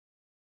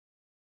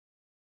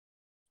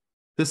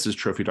This is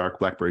Trophy Dark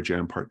Blackberry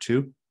Jam Part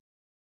 2.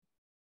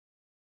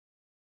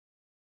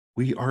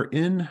 We are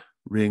in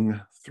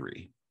Ring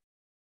 3.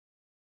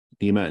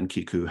 Nima and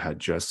Kiku had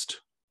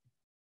just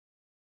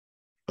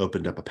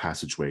opened up a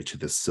passageway to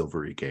this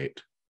silvery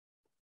gate.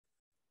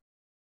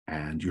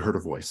 And you heard a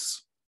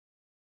voice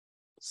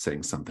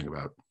saying something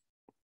about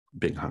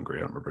being hungry.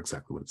 I don't remember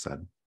exactly what it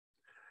said.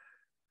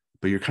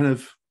 But you're kind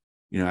of,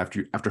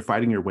 after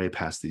fighting your way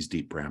past these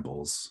deep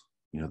brambles,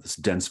 this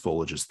dense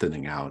foliage is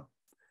thinning out.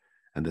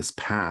 And this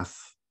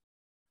path,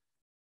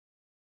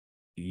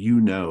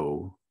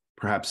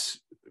 perhaps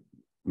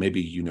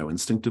maybe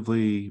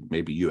instinctively,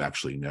 maybe you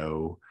actually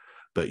know,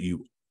 but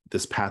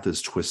this path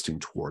is twisting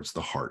towards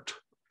the heart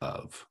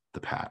of the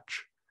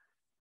patch.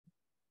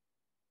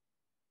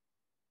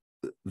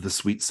 The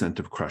sweet scent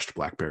of crushed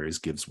blackberries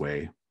gives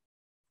way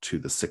to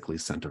the sickly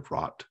scent of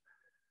rot,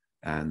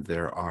 and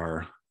there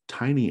are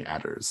tiny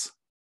adders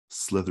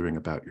slithering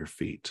about your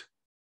feet,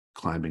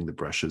 climbing the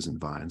brushes and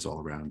vines all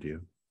around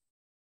you.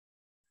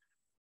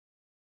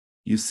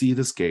 You see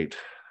this gate.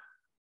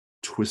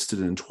 Twisted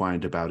and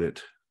entwined about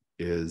it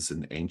is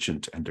an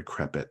ancient and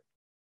decrepit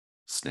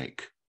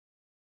snake.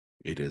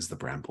 It is the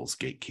bramble's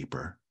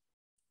gatekeeper.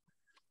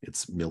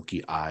 Its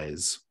milky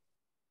eyes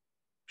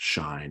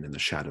shine in the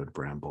shadowed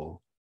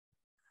bramble.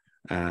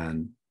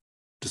 And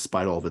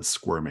despite all of its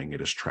squirming, it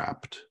is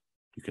trapped.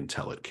 You can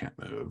tell it can't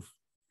move.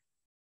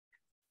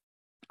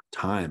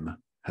 Time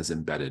has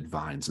embedded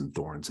vines and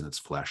thorns in its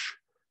flesh,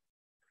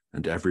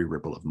 and every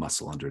ripple of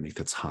muscle underneath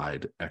its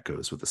hide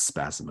echoes with a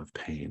spasm of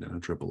pain and a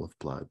dribble of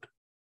blood.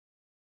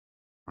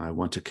 I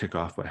want to kick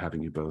off by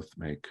having you both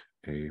make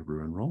a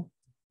ruin roll.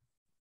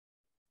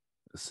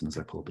 As soon as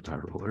I pull up a die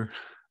roller.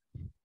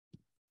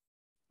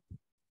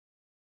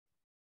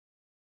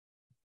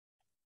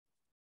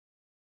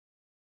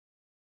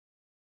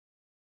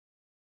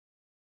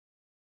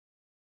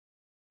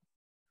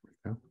 There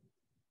we go.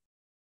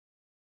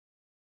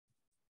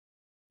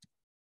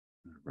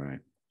 All right.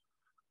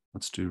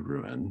 Let's do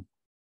ruin.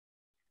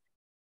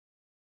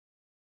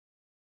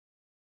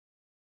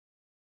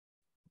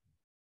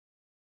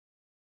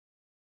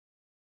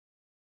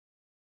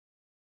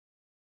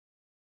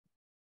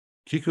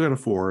 Kiku got a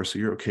 4, so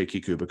you're okay,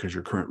 Kiku, because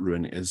your current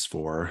ruin is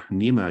 4.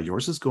 Nima,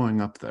 yours is going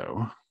up,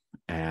 though,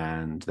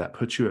 and that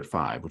puts you at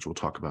 5, which we'll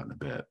talk about in a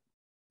bit.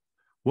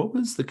 What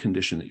was the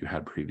condition that you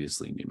had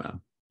previously,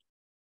 Nima?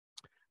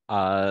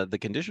 The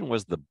condition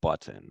was the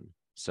button.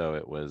 So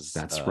it was...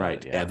 That's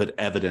right. Yeah.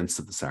 Evidence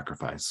of the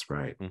sacrifice,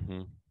 right.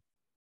 Mm-hmm.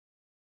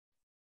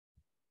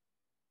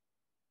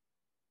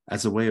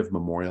 As a way of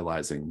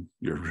memorializing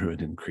your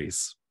ruin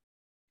increase,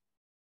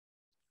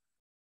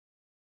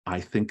 I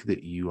think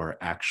that you are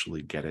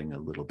actually getting a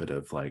little bit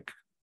of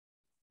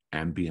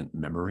ambient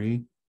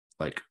memory,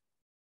 like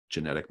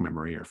genetic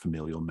memory or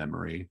familial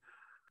memory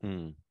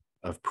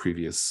of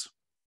previous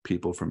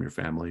people from your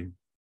family,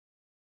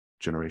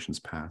 generations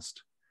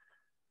past.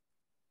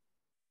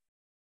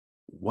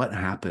 What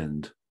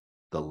happened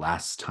the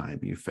last time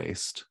you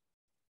faced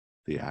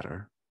the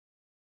adder?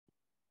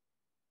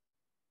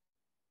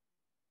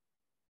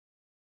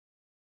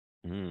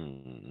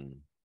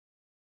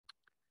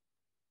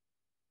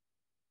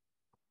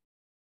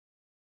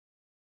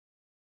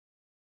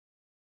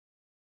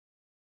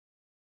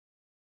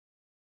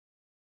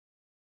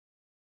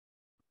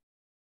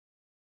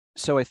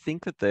 So I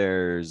think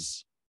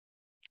that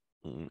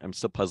I'm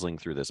still puzzling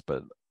through this,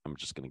 but I'm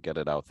just going to get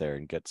it out there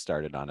and get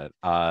started on it.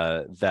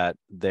 That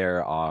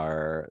there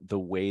are the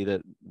way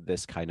that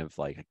this kind of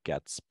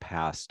gets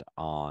passed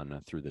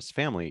on through this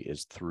family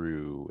is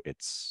through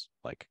its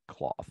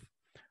cloth.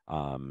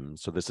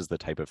 So this is the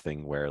type of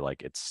thing where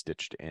it's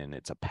stitched in,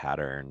 it's a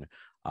pattern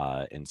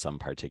in some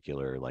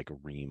particular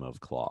ream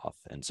of cloth.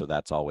 And so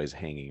that's always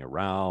hanging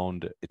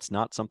around. It's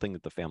not something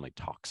that the family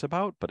talks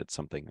about, but it's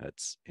something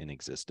that's in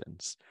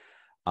existence.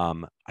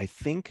 I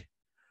think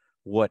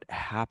what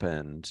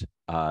happened,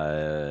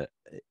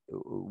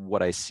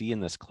 what I see in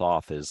this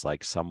cloth is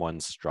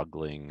someone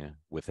struggling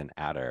with an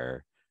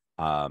adder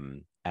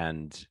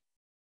and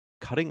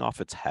cutting off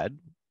its head,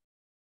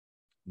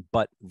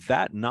 but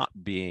that not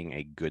being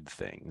a good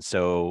thing.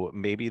 So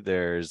maybe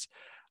there's,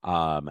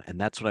 and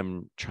that's what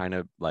I'm trying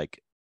to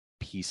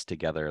piece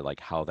together,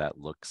 how that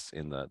looks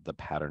in the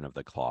pattern of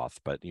the cloth.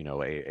 But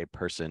a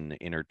person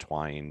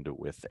intertwined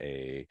with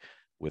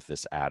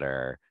this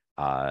adder,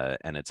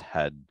 and its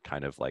head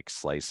kind of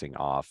slicing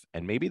off,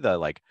 and maybe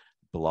the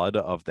blood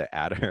of the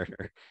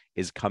adder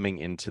is coming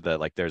into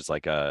there's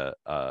a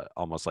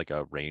almost like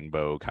a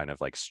rainbow kind of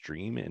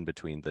stream in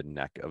between the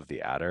neck of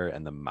the adder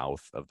and the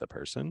mouth of the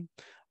person,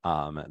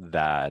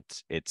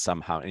 that it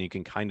somehow, and you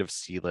can kind of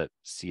see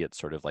it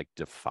sort of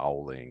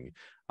defouling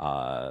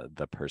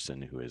the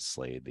person who has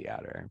slayed the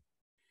adder.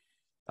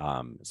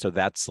 So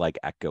that's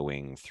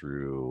echoing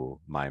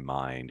through my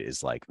mind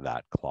is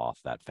that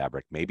cloth, that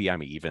fabric. Maybe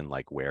I'm even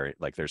wearing,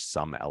 there's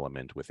some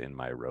element within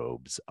my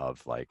robes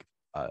of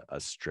a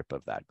strip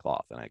of that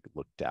cloth, and I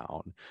look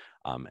down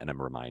and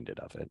I'm reminded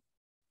of it.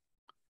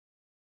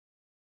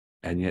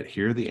 And yet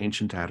here the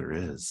ancient adder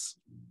is.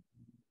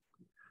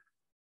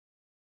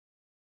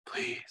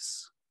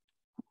 Please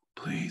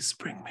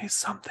bring me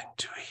something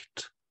to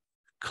eat,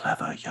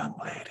 clever young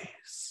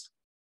ladies.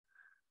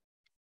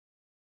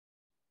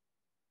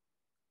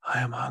 I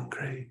am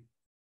hungry,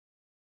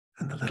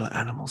 and the little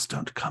animals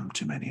don't come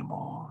to me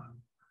anymore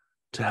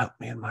to help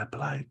me in my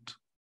plight.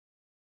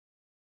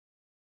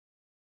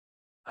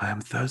 I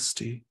am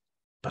thirsty,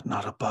 but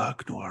not a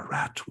bug nor a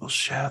rat will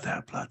share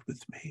their blood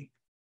with me.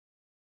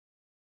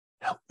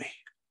 Help me,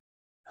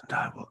 and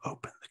I will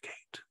open the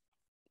gate.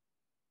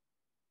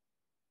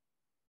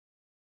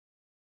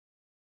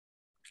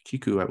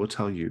 Kiku, I will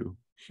tell you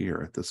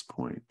here at this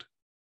point.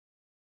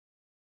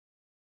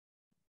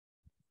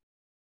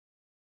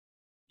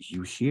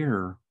 You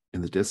hear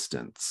in the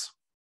distance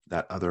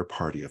that other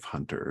party of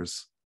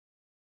hunters,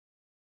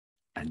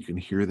 and you can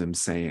hear them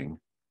saying,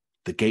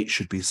 the gate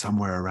should be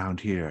somewhere around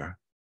here.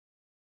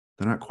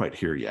 They're not quite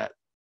here yet,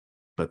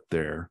 but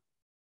they're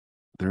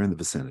in the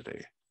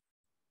vicinity.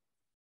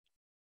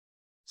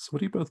 So what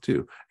do you both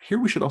do? Here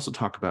we should also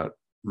talk about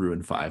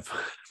Ruin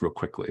 5 real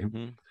quickly.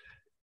 Mm-hmm.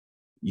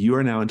 You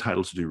are now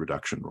entitled to do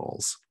reduction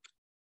rolls,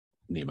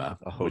 Nima.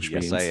 Oh,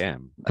 yes, I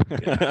am.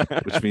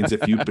 Which means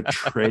if you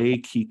betray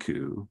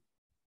Kiku,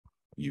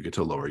 you get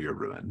to lower your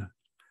ruin.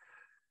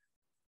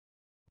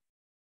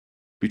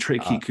 Betray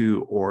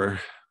Kiku, or,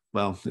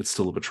 well, it's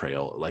still a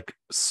betrayal, like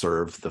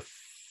serve the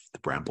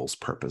Bramble's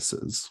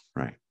purposes,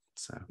 right?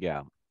 So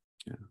yeah.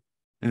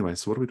 Anyway,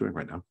 so what are we doing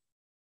right now?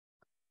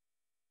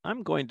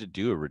 I'm going to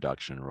do a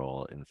reduction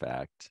roll, in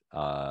fact,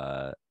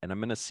 and I'm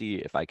going to see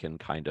if I can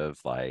kind of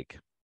like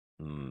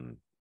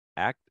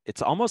act.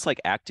 It's almost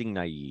like acting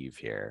naive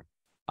here,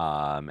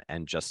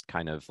 and just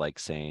kind of like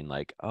saying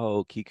like,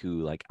 "Oh,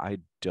 Kiku, like I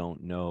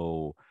don't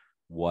know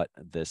what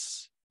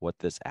this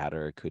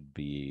adder could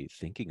be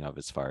thinking of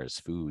as far as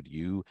food.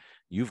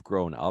 You've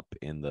grown up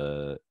in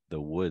the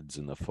woods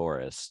and the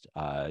forest.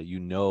 You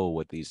know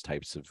what these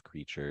types of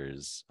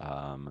creatures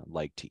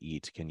like to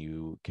eat. Can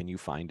you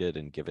find it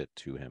and give it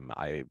to him?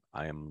 I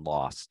am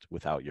lost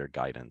without your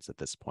guidance at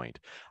this point.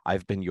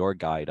 I've been your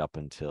guide up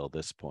until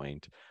this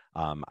point.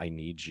 I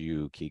need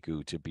you,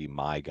 Kiku, to be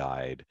my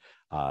guide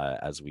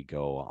as we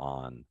go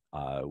on.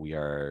 We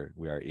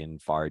are in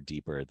far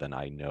deeper than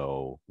I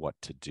know what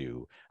to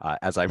do."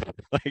 As I'm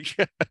like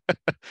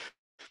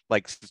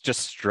like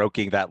just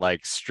stroking that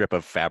like strip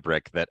of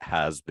fabric that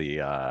has the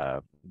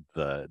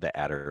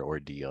adder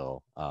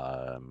ordeal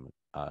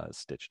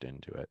stitched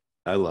into it.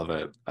 I love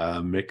it.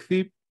 Make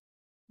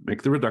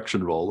the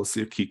reduction roll. Let's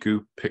see if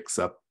Kiku picks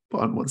up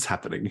on what's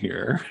happening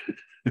here.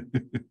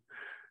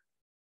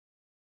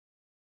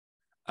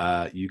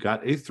 You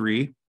got a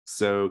 3.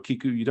 So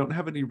Kiku, you don't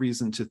have any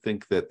reason to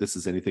think that this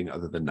is anything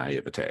other than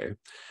naivete.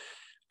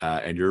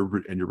 And your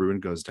ruin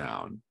goes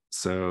down.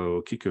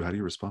 So Kiku, how do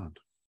you respond?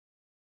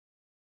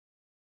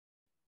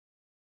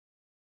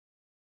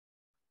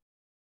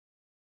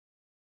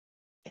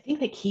 I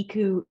think that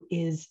Kiku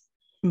is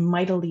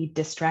mightily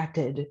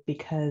distracted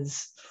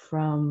because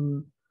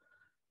from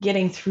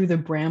getting through the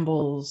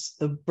brambles,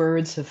 the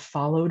birds have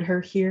followed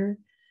her here.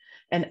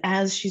 And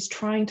as she's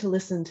trying to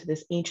listen to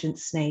this ancient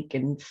snake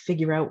and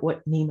figure out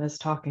what Nima's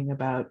talking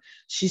about,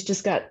 she's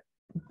just got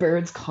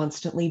birds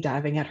constantly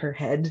diving at her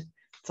head.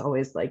 It's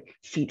always like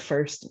feet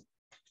first.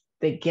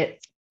 They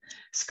get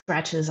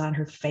scratches on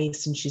her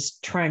face and she's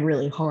trying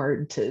really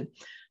hard to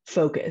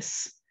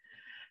focus.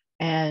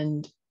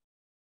 And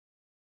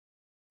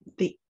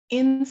the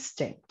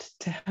instinct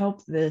to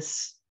help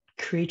this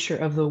creature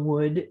of the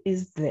wood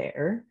is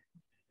there.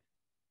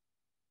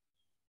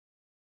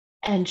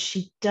 And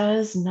she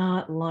does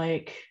not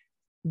like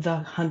the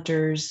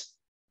hunters,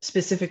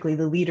 specifically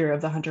the leader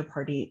of the hunter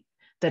party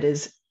that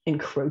is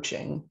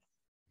encroaching.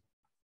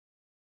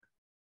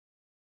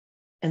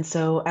 And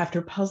so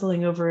after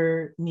puzzling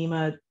over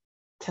Nima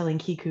telling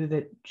Kiku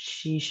that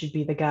she should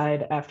be the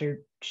guide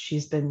after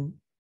she's been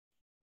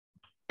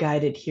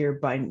guided here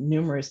by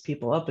numerous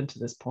people up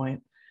until this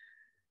point,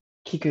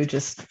 Kiku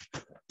just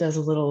does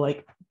a little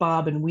like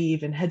bob and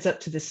weave and heads up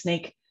to the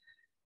snake,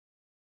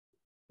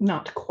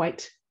 not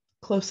quite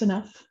close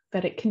enough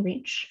that it can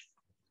reach.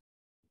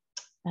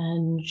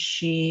 And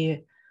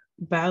she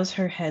bows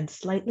her head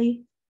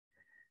slightly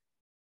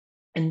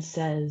and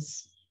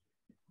says,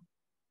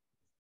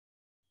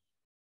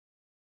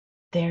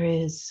 "There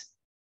is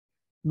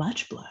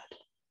much blood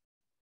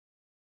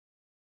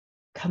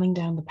coming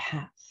down the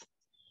path.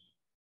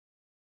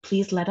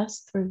 Please let us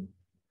through.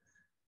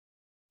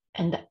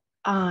 And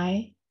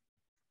I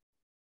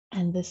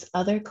and this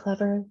other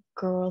clever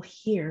girl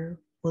here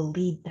will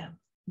lead them,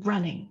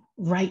 running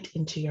right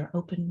into your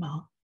open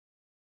maw."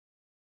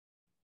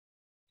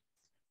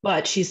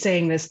 But she's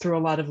saying this through a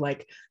lot of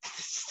like,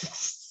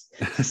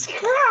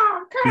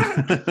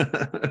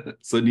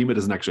 So Nima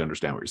doesn't actually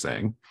understand what you're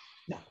saying.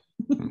 No.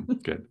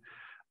 Good.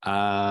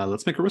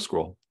 Let's make a risk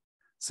roll.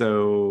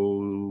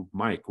 So,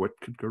 Mike, what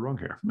could go wrong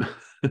here?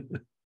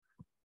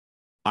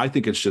 I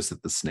think it's just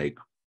that the snake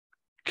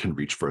can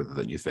reach further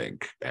than you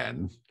think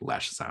and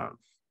lashes out.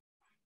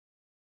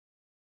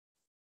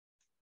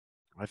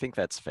 I think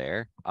that's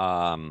fair.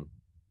 I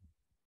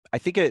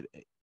think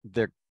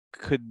they're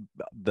could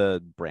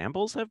the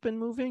brambles have been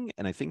moving?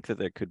 And I think that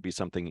there could be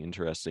something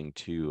interesting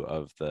too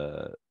of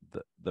the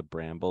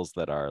brambles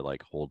that are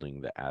like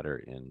holding the adder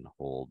in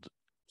hold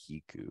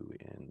Kiku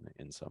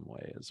in some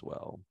way as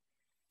well.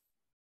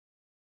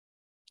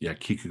 Yeah,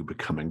 Kiku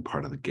becoming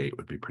part of the gate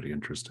would be pretty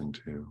interesting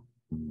too.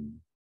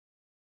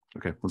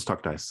 Okay, let's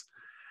talk dice.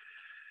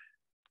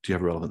 Do you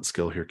have a relevant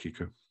skill here,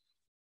 Kiku?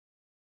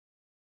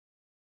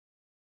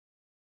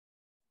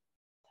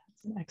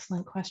 That's an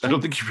excellent I question.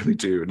 don't think you really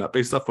do, not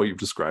based off how you've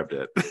described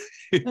it.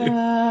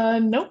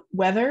 Nope.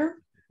 Weather,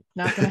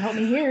 not going to help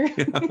me here.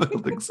 Yeah, I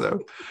don't think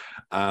so.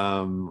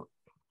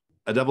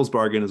 A devil's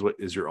bargain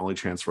is your only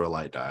chance for a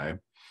light die.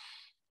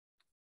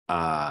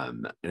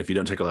 And if you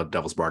don't take a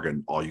devil's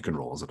bargain, all you can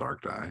roll is a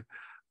dark die.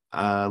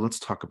 Let's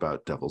talk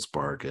about devil's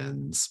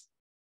bargains.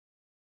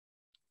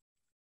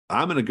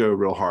 I'm going to go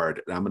real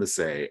hard, and I'm going to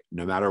say,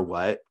 no matter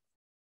what,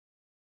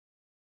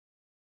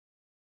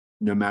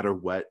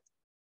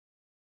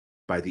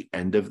 by the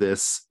end of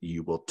this,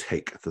 you will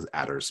take the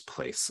adder's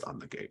place on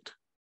the gate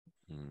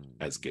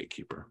as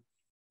gatekeeper.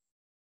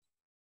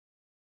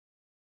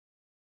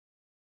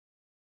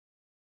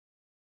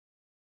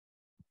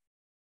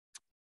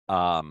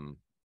 I'll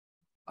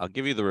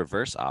give you the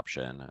reverse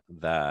option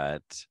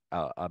that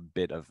a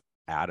bit of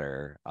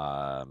adder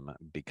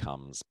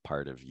becomes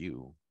part of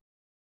you.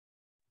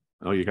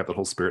 Oh, you got the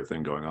whole spirit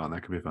thing going on.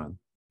 That could be fun.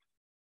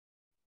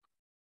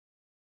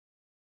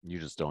 You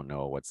just don't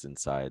know what's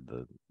inside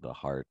the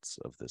hearts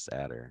of this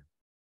adder.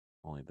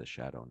 Only the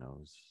shadow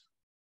knows.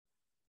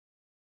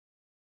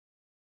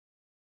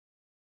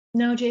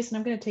 No, Jason,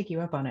 I'm going to take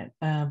you up on it.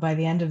 By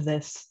the end of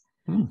this,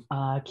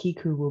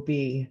 Kiku will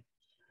be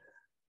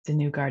the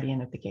new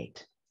guardian of the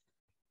gate.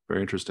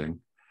 Very interesting.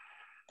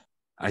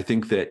 I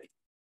think that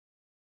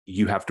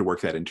you have to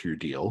work that into your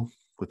deal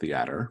with the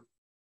adder.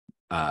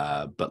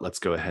 But let's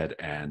go ahead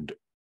and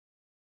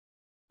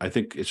I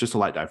think it's just a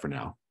light die for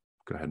now.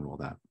 Go ahead and roll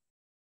that.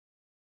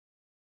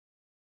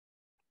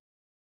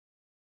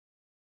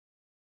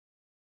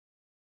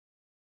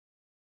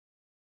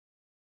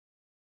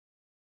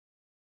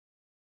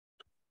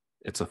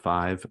 It's a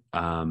 5.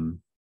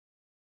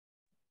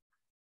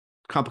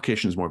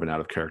 Complication is more of an out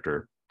of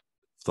character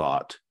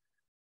thought,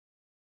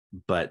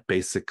 but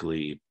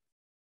basically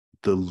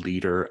the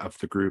leader of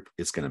the group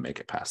is going to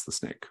make it past the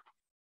snake,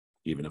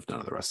 even if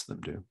none of the rest of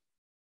them do.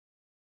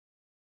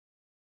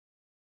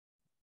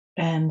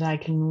 And I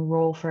can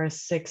roll for a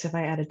 6 if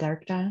I add a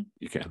dark die?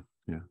 You can,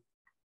 yeah.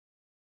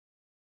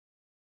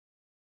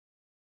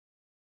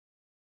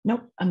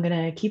 Nope, I'm going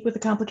to keep with the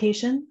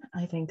complication.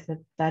 I think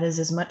that is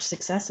as much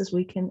success as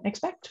we can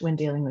expect when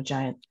dealing with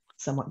giant,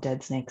 somewhat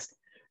dead snakes.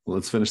 Well,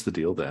 let's finish the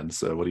deal then.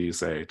 So what do you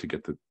say to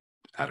get the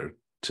adder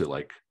to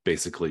like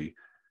basically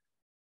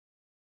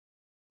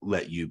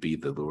let you be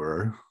the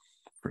lurer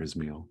for his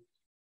meal?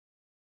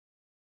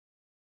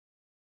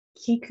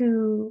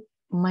 Kiku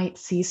might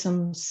see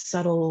some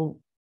subtle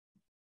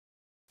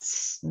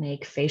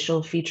snake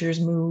facial features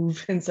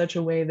move in such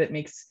a way that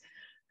makes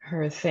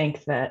her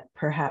think that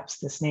perhaps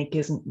the snake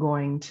isn't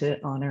going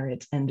to honor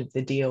its end of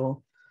the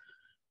deal.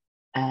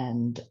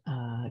 And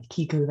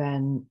Kiku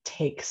then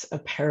takes a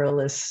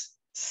perilous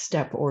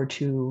step or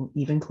two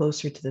even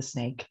closer to the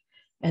snake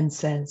and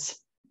says,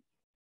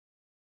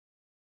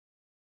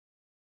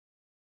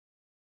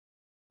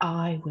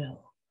 I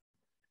will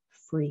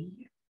free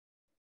you.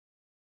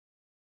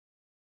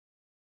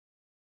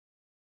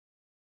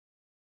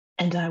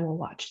 And I will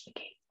watch the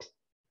gate.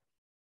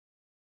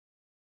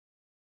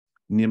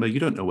 Nima, you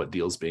don't know what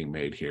deal's being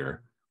made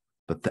here,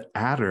 but the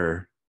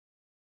adder,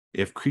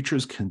 if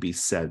creatures can be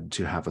said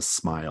to have a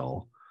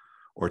smile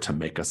or to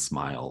make a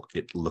smile,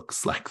 it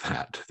looks like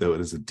that, though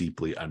it is a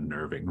deeply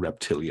unnerving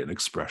reptilian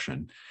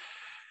expression.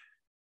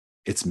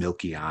 Its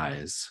milky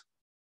eyes.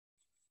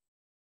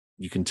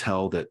 You can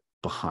tell that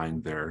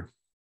behind their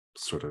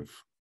sort of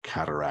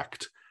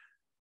cataract,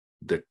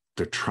 that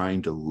they're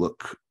trying to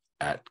look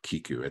at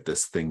Kiku, at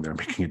this thing they're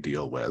making a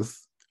deal with,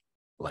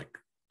 like,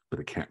 but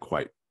they can't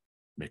quite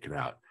make it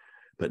out.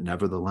 But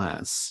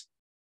nevertheless,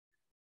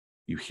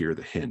 you hear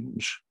the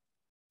hinge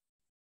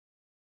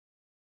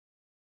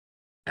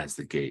as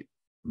the gate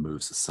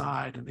moves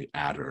aside, and the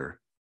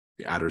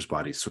adder's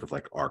body sort of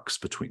like arcs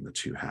between the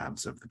two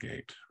halves of the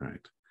gate,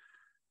 right?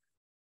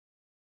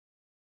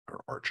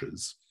 Or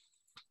arches.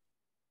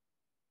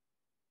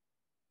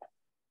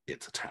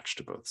 It's attached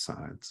to both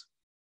sides.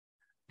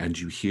 And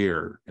you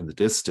hear in the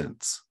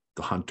distance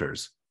the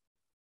hunters.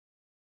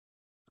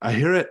 I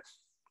hear it.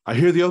 I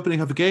hear the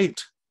opening of a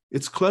gate.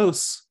 It's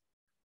close.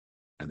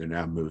 And they're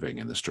now moving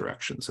in this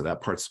direction. So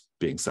that part's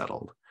being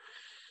settled.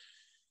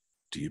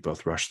 Do you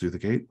both rush through the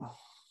gate?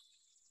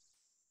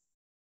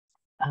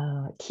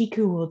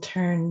 Kiku will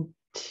turn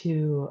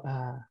to,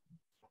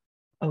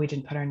 we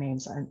didn't put our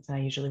names. I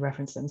usually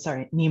reference them.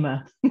 Sorry,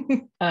 Nima.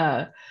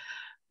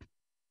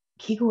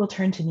 Kiku will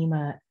turn to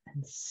Nima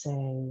and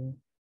say,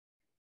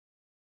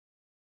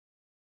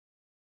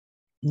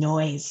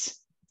 noise.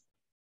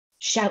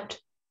 Shout.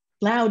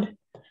 Loud.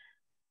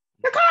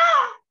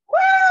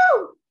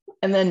 Woo!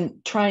 And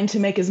then trying to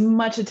make as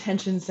much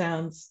attention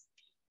sounds,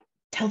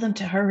 tell them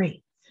to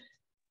hurry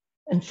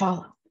and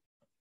follow.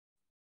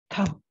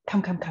 Come.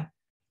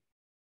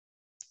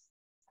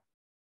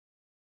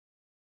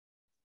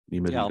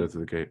 Nima, do Yeah, you go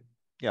through the gate?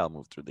 Yeah, I'll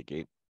move through the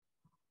gate.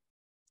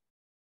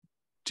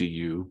 Do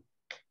you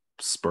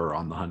spur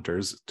on the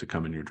hunters to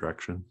come in your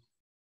direction?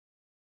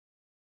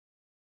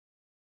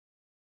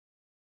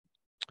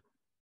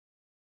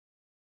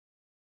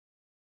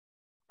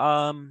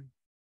 Because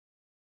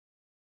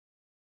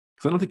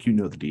I don't think you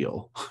know the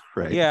deal,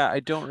 right? Yeah, I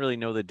don't really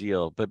know the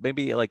deal, but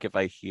maybe like if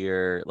I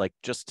hear like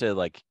just to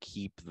like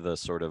keep the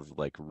sort of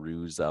like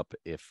ruse up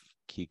if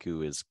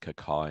Kiku is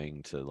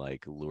cacawing to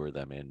like lure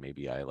them in,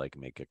 maybe I like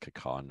make a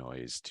cacaw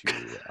noise too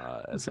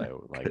as I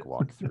like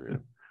walk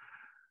through.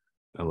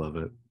 I love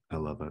it. I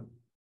love it.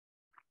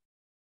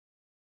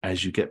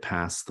 As you get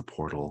past the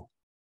portal,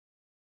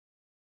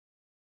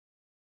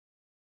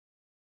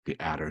 the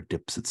adder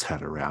dips its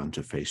head around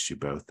to face you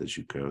both as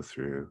you go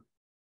through.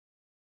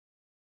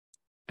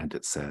 And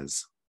it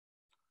says,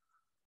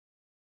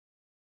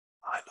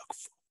 I look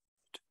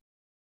forward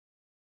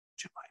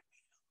to my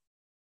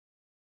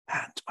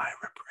meal and my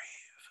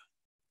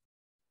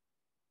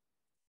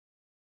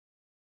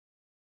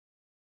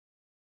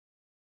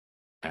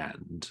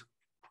reprieve. And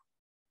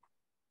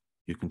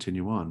you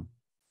continue on.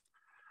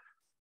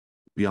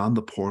 Beyond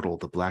the portal,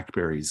 the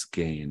blackberries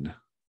gain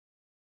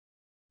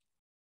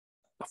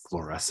a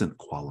fluorescent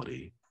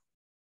quality.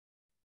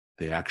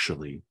 They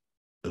actually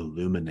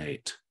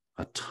illuminate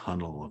a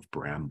tunnel of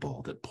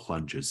bramble that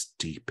plunges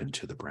deep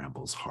into the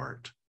bramble's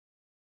heart.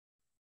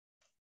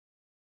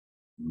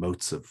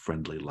 Motes of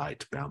friendly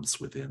light bounce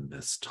within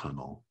this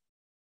tunnel,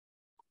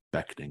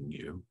 beckoning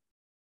you.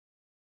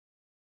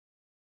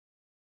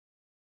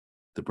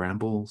 The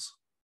brambles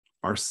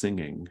are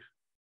singing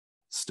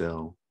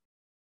still,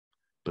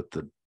 but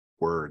the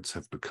words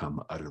have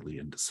become utterly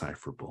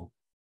indecipherable.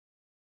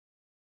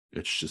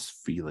 It's just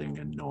feeling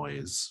and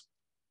noise.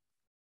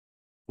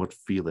 What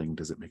feeling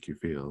does it make you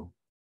feel?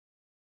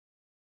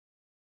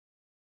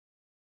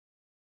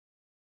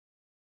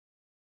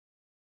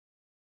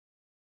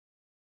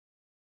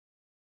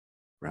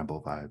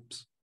 Bramble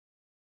vibes.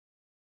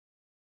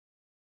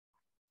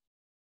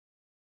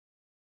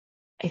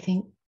 I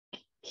think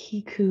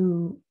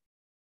Kiku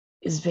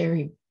is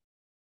very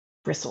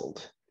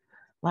bristled,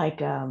 like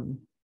a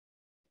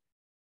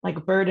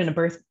bird in a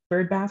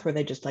bird bath where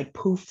they just like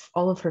poof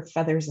all of her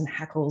feathers and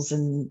hackles,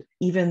 and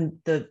even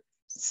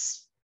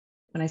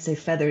when I say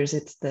feathers,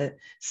 it's the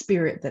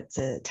spirit that's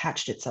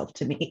attached itself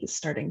to me is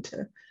starting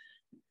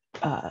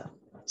to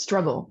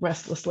struggle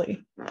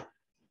restlessly.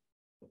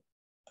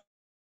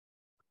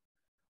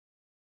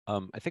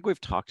 I think we've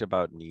talked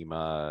about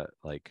Nima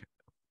like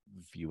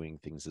viewing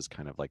things as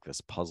kind of like this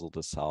puzzle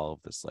to solve,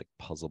 this like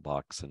puzzle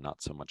box, and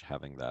not so much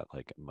having that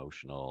like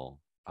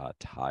emotional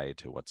tie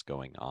to what's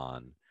going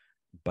on.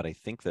 But I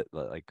think that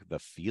like the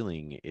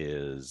feeling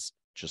is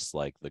just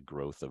like the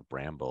growth of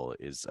Bramble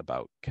is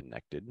about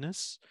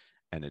connectedness,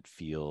 and it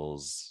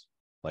feels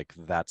like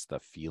that's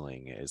the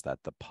feeling, is that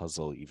the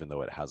puzzle, even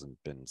though it hasn't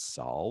been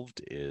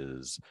solved,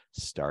 is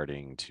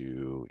starting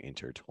to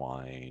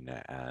intertwine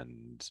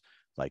and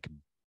like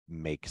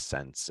make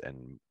sense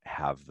and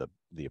have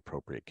the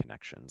appropriate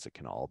connections. It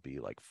can all be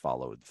like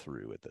followed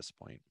through at this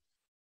point.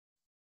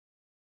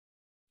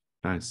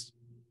 Nice.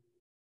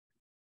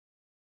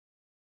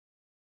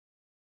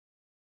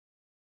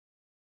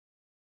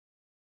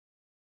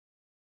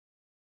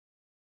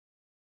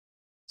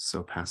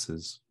 So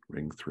passes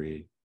ring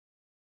 3.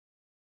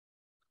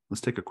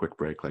 Let's take a quick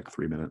break, like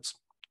 3 minutes.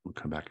 We'll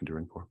come back and do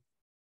ring 4.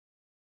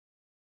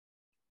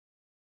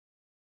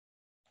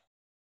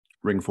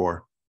 Ring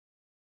 4.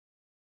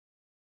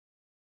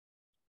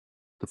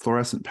 The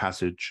fluorescent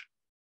passage,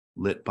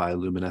 lit by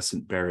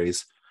luminescent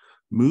berries,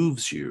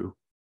 moves you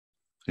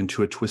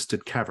into a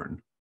twisted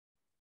cavern.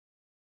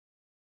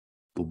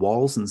 The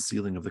walls and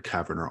ceiling of the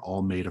cavern are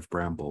all made of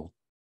bramble,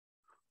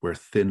 where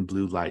thin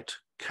blue light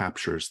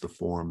captures the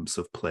forms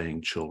of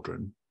playing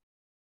children.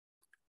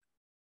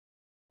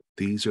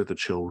 These are the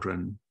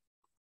children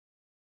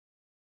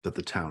that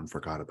the town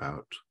forgot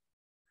about.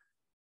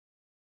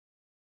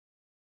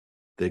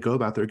 They go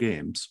about their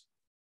games,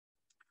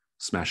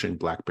 smashing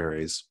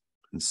blackberries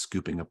and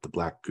scooping up the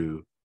black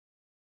goo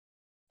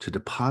to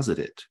deposit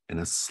it in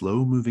a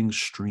slow-moving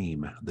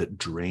stream that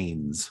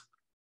drains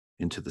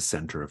into the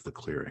center of the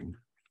clearing.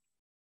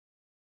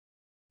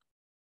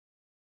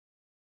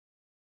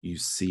 You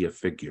see a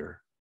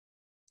figure,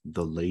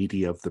 the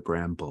Lady of the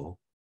Bramble.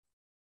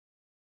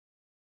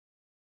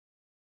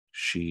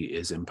 She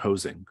is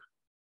imposing,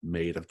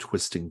 made of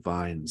twisting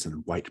vines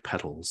and white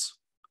petals.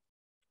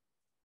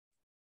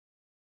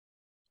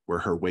 Where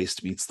her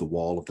waist meets the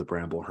wall of the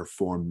bramble, her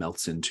form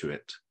melts into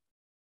it.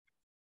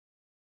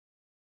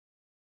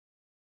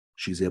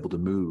 She's able to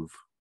move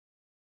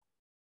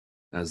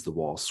as the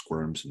wall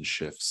squirms and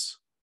shifts,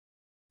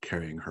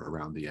 carrying her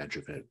around the edge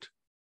of it.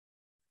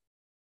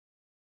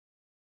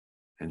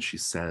 And she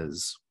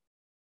says,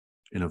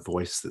 in a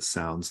voice that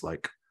sounds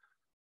like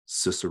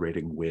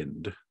susurrating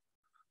wind,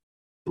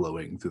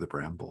 blowing through the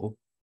bramble.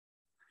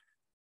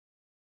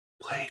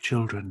 Play,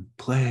 children,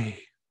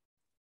 play.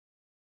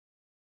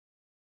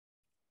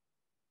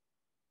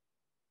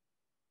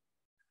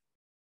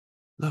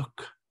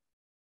 Look.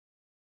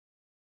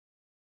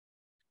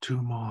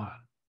 2 more.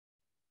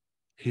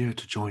 Here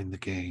to join the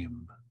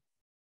game.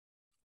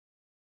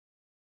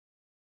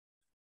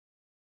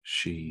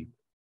 She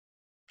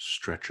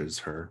stretches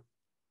her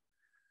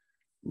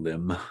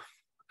limb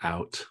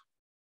out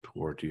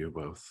toward you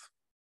both.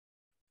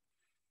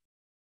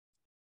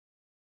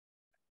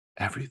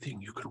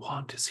 Everything you could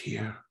want is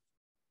here.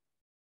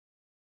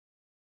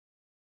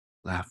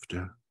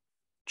 Laughter,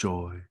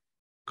 joy,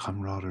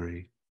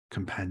 camaraderie,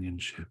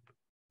 companionship.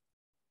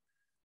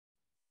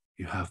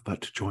 You have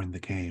but to join the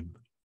game.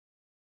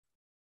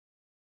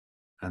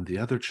 And the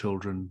other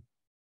children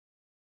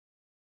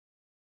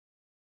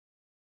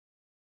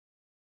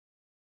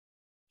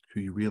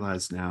who you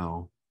realize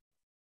now,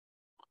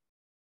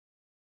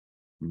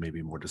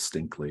 maybe more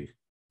distinctly,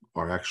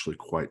 are actually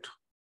quite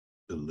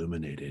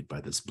illuminated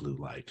by this blue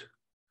light.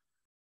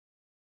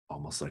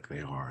 Almost like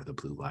they are the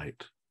blue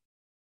light.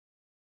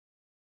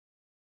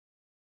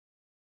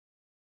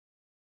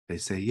 They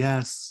say,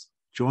 yes,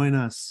 join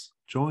us,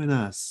 join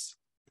us.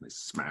 They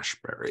smash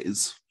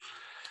berries.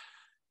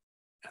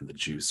 And the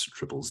juice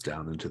dribbles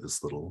down into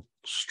this little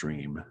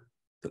stream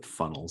that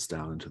funnels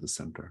down into the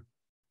center.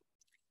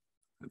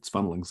 It's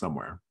funneling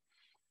somewhere.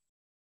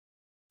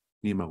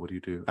 Nima, what do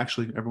you do?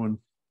 Actually, everyone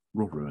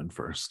roll ruin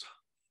first.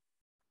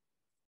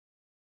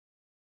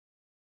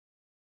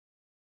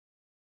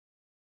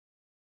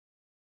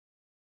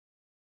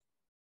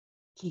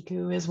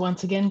 Kiku is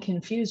once again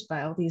confused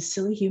by all these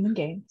silly human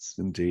games.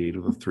 Indeed,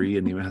 with a 3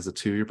 and Nima has a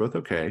 2, you're both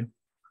okay.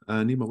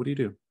 Nima, what do you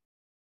do?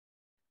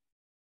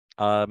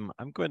 I'm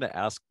going to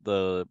ask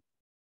the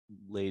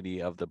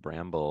lady of the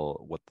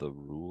bramble what the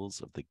rules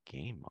of the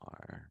game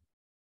are.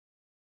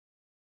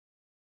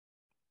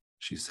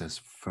 She says,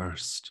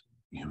 first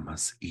you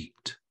must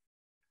eat,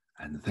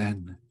 and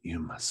then you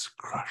must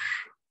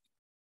crush.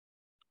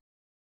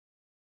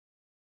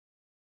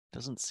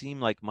 Doesn't seem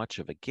like much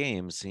of a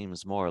game,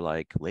 seems more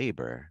like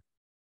labor.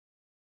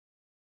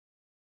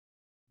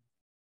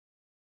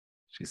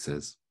 She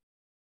says,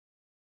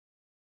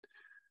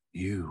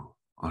 you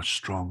are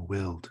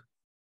strong-willed.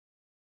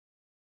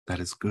 That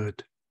is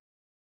good.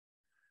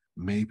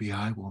 Maybe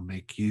I will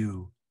make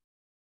you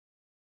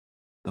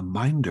the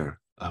minder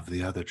of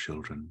the other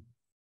children.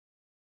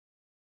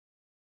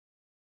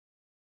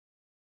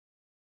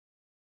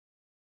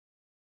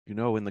 You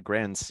know, in the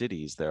grand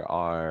cities, there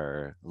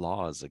are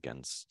laws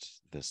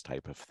against this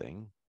type of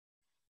thing.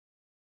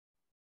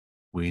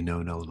 We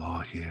know no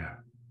law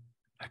here,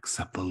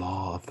 except the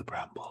law of the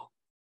bramble,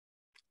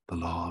 the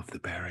law of the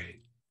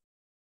berry.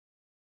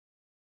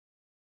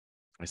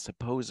 I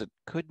suppose it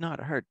could not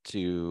hurt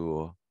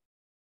to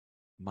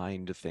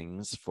mind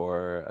things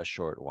for a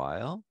short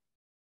while.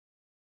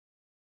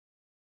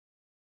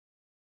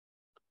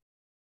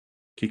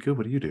 Kiku,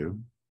 what do you do?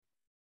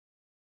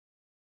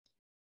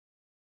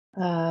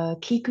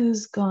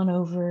 Kiku's gone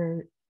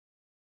over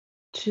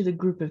to the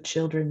group of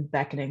children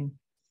beckoning,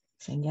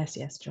 saying, yes,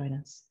 yes, join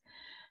us.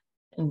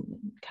 And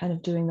kind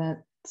of doing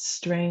that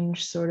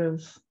strange sort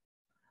of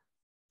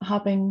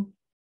hopping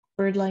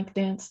bird-like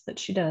dance that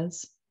she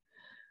does.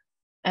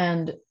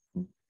 And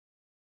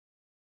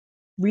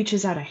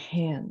reaches out a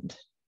hand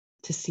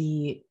to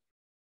see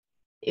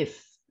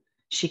if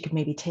she could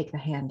maybe take the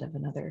hand of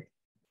another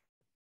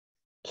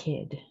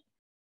kid.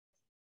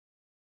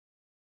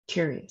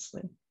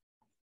 Curiously.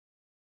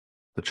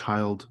 The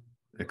child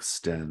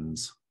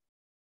extends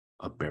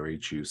a berry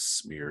juice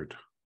smeared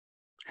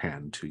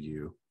hand to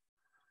you.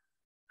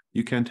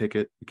 You can take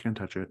it, you can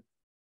touch it.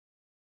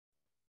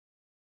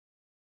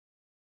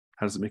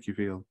 How does it make you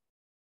feel?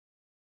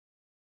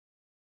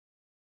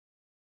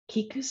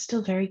 Kiku's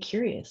still very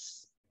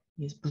curious.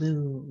 These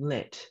blue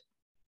lit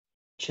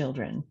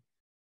children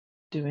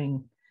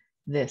doing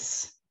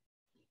this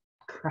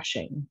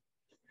crushing.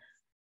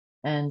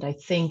 And I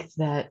think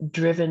that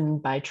driven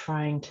by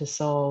trying to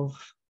solve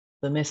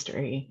the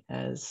mystery,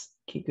 as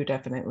Kiku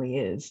definitely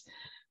is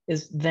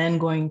then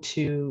going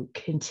to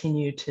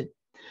continue to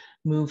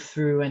move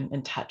through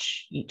and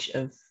touch each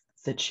of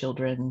the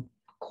children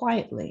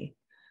quietly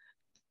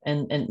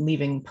and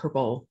leaving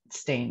purple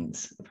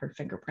stains of her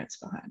fingerprints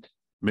behind.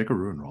 Make a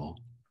ruin roll.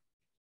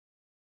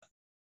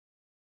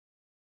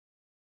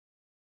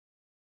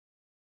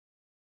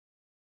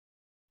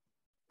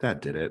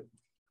 That did it.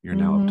 You're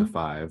now up to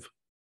 5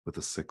 with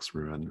a 6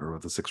 ruin, or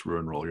with a 6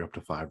 ruin roll, you're up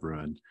to 5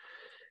 ruin.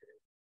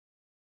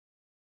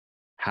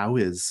 How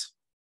is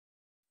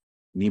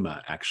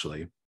Nima,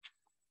 actually?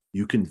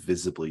 You can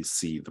visibly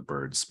see the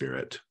bird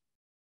spirit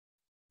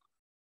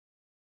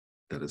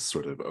that is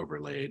sort of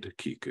overlaid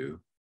Kiku.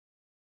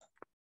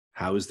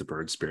 How is the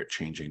bird spirit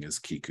changing as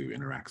Kiku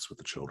interacts with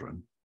the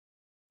children?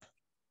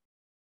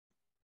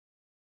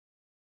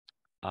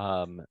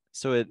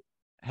 So it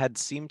had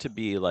seemed to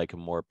be like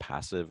more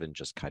passive and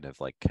just kind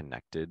of like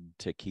connected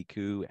to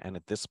Kiku. And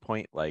at this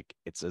point, like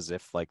it's as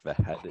if like the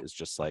head is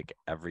just like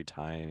every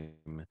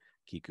time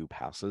Kiku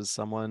passes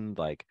someone,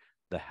 like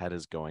the head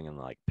is going and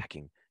like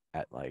pecking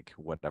at like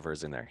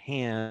whatever's in their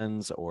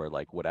hands or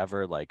like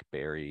whatever like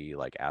berry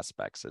like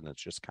aspects, and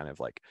it's just kind of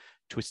like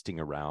twisting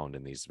around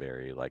in these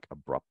very like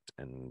abrupt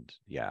and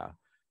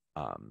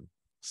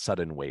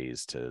sudden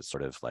ways to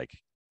sort of like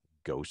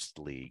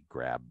ghostly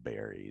grab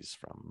berries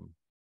from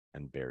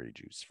and berry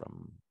juice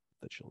from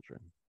the children.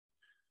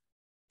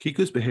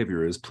 Kiku's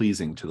behavior is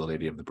pleasing to the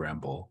Lady of the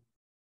Bramble.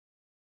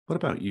 What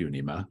about you,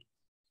 Nima?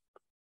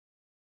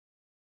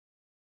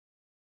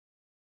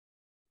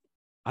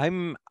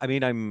 I'm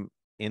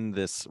in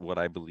this what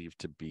I believe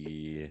to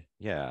be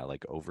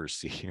like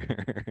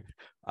overseer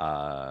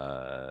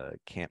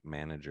camp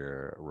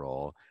manager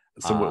role.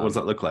 So what does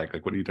that look like?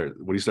 Like what do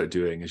you start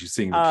doing as you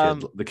seeing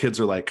the kids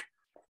are like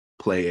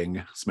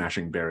playing,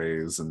 smashing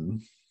berries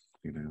and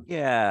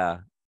Yeah.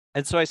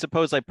 And so I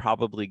suppose I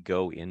probably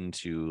go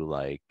into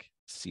like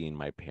seeing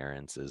my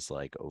parents as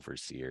like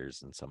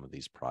overseers in some of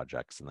these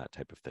projects and that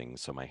type of thing.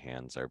 So my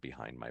hands are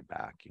behind my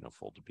back,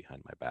 folded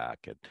behind my back,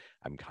 and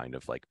I'm kind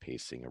of like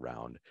pacing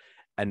around.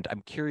 And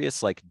I'm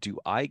curious, like, do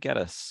I get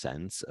a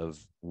sense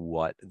of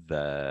what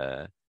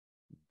the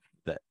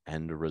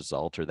end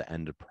result or the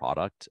end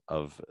product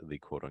of the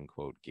quote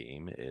unquote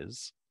game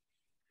is?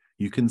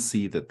 You can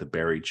see that the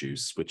berry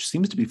juice, which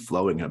seems to be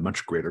flowing in a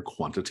much greater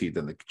quantity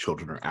than the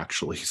children are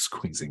actually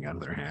squeezing out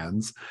of their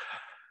hands,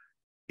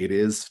 it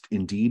is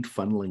indeed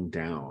funneling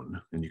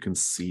down, and you can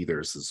see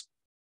there's this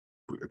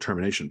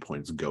termination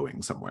points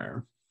going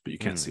somewhere, but you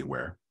can't see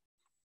where.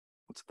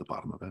 What's at the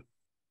bottom of it?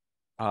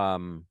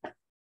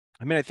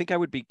 I think I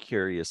would be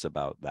curious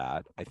about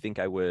that. I think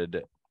I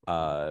would.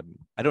 I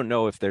don't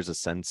know if there's a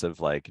sense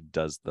of like,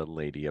 does the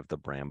Lady of the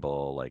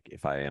Bramble, like,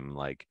 if I am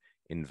like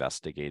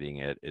investigating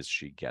it, is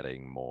she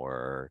getting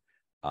more?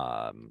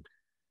 I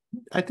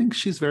think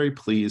she's very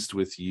pleased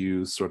with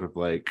you, sort of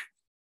like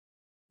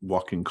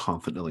walking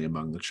confidently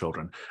among the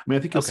children. I mean,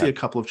 I think you'll see a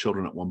couple of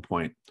children at one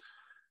point.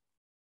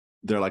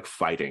 They're like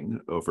fighting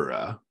over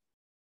a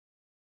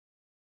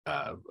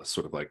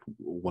sort of like,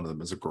 one of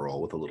them is a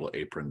girl with a little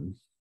apron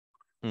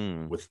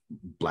with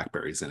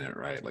blackberries in it,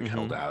 right? Like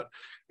held out.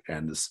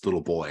 And this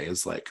little boy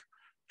is like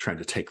trying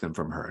to take them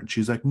from her. And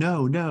she's like,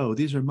 no,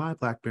 these are my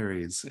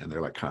blackberries. And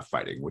they're like kind of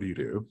fighting. What do you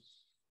do?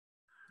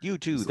 You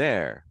two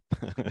there.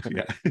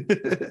 Yeah.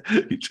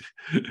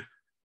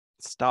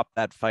 Stop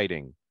that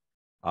fighting.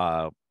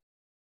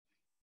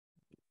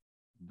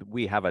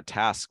 We have a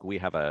task, we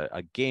have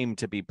a game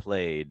to be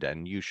played,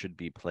 and you should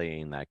be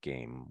playing that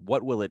game.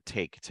 What will it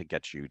take to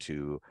get you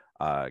to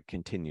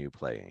continue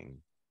playing?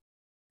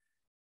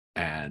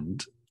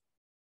 And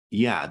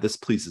yeah, this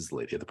pleases the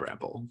Lady of the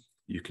Bramble.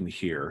 You can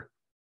hear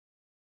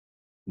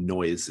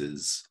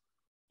noises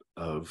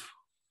of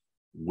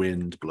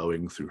wind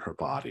blowing through her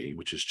body,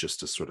 which is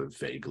just a sort of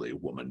vaguely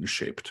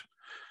woman-shaped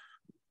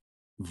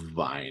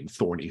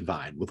thorny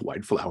vine with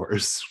white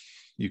flowers.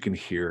 You can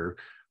hear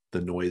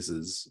the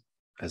noises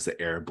as the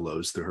air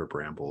blows through her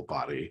bramble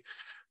body.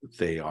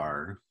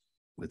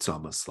 It's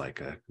almost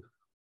like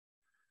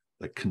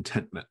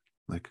contentment,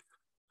 like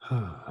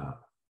I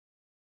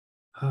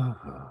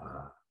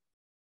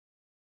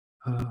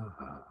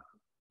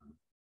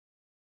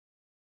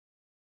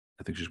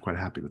think she's quite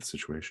happy with the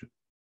situation.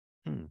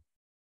 And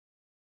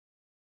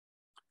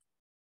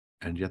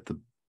yet the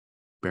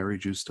berry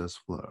juice does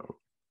flow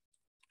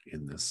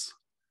in this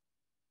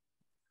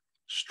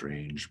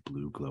strange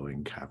blue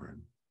glowing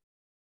cavern.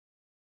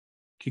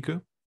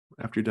 Kiku,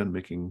 after you're done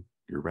making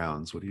your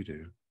rounds, what do you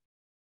do?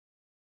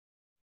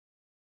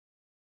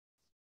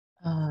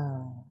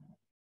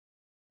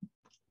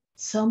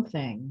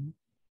 Something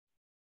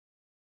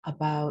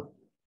about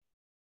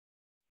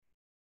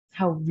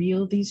how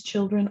real these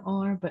children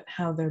are, but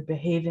how they're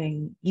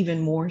behaving even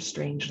more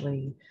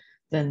strangely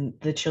than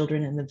the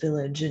children in the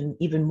village, and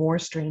even more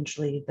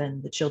strangely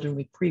than the children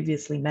we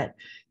previously met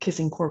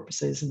kissing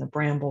corpses in the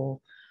bramble,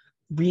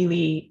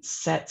 really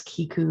sets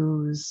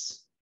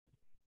Kiku's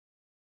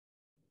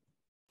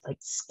like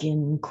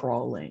skin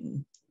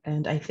crawling.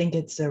 And I think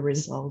it's a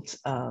result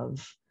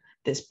of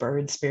this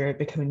bird spirit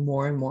becoming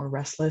more and more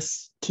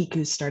restless.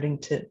 Kiku's starting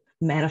to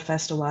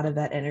manifest a lot of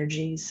that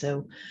energy.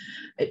 So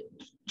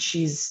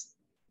she's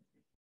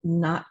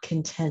not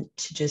content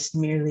to just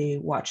merely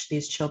watch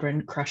these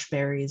children crush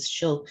berries.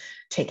 She'll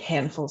take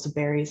handfuls of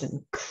berries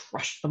and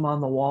crush them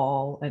on the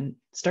wall and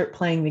start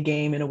playing the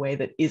game in a way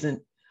that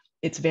isn't,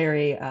 it's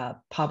very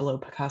Pablo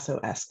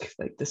Picasso-esque.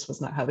 Like, this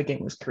was not how the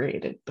game was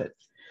created, but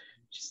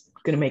she's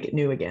going to make it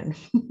new again.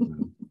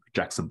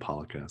 Jackson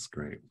Pollock-esque,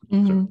 right?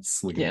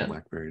 Slinging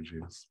blackberry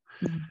juice.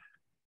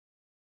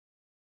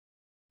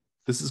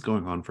 This is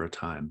going on for a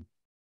time.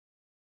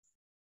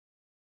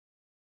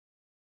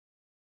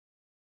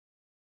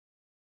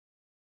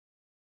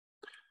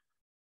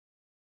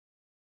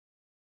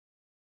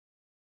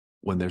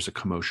 When there's a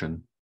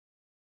commotion,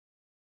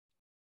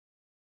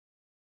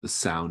 the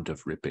sound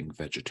of ripping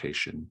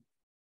vegetation,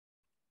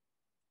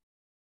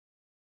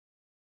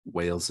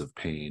 wails of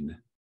pain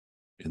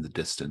in the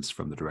distance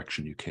from the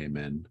direction you came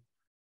in,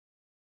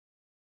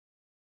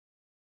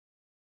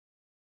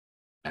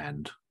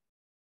 and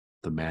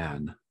the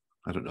man,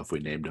 I don't know if we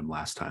named him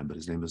last time, but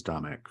his name is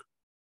Damek,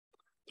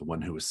 the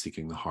one who was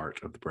seeking the heart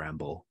of the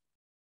bramble.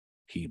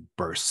 He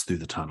bursts through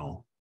the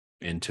tunnel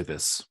into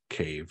this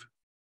cave.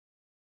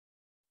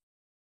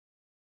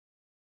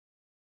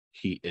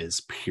 He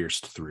is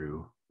pierced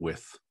through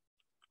with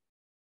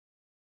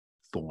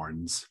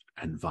thorns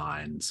and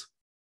vines.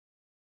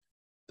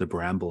 The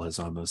bramble has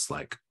almost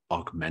like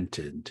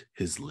augmented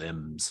his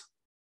limbs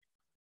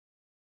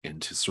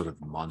into sort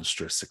of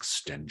monstrous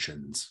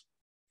extensions.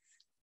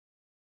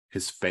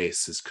 His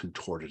face is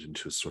contorted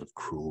into a sort of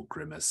cruel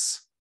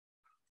grimace.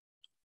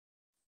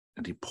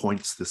 And he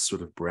points this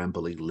sort of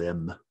brambly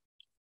limb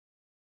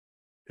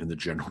in the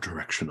general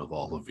direction of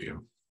all of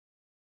you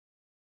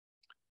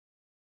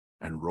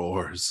and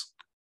roars,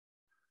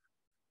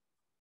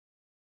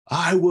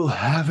 "I will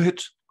have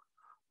it.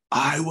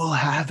 I will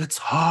have its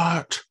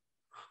heart."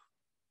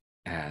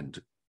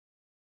 And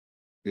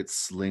it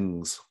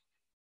slings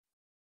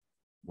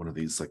one of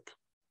these like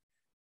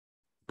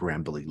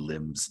brambly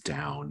limbs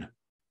down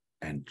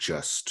and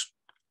just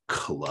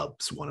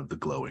clubs one of the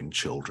glowing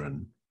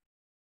children,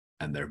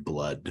 and their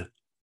blood,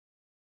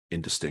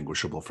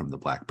 indistinguishable from the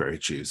blackberry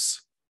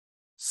juice,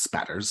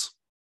 spatters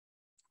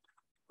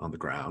on the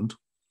ground.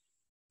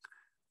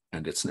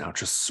 And it's now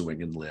just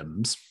swinging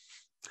limbs.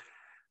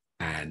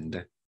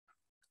 And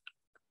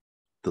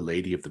the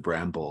lady of the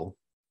bramble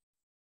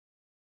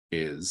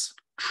is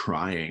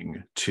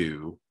trying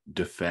to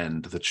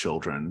defend the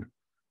children,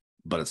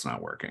 but it's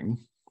not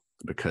working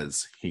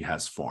because he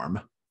has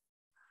form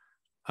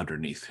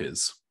underneath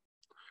his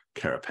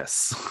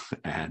carapace,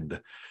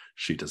 and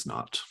she does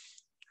not.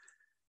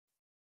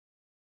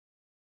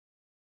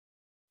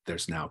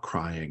 There's now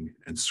crying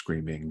and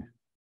screaming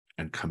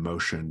and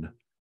commotion,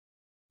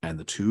 and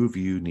the two of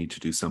you need to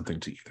do something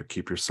to either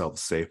keep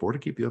yourselves safe or to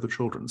keep the other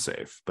children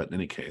safe. But in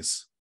any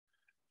case,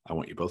 I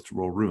want you both to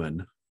roll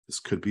ruin. This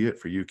could be it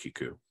for you,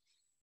 Kiku.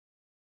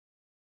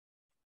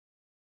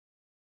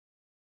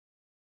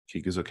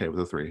 Kiku's okay with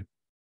a 3.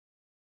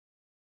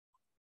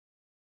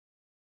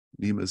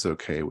 Nima's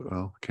okay.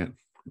 Well,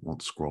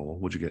 won't scroll.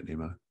 What'd you get,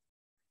 Nima?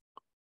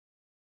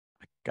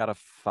 I got a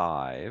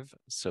 5,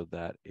 so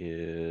that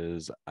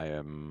is, I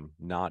am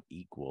not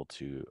equal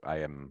to, I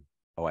am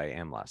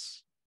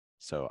less.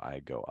 So I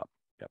go up.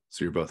 Yep.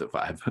 So you're both at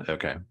 5.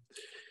 Okay.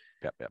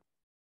 Yep.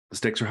 The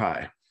stakes are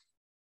high.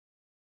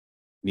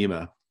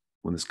 Nima,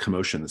 when this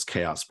commotion, this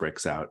chaos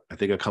breaks out, I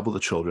think a couple of the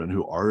children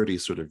who already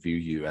sort of view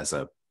you as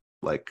a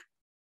like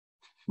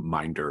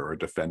minder or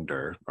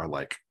defender are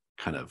like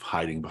kind of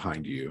hiding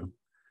behind you,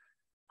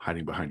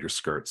 hiding behind your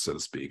skirt, so to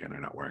speak. And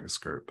they're not wearing a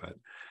skirt, but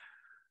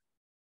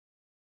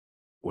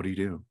what do you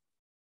do?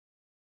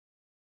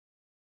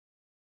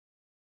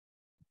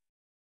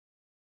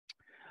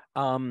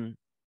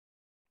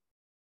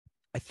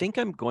 I think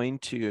I'm going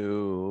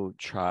to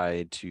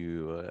try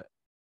to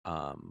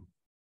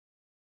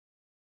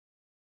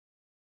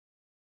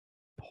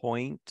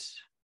point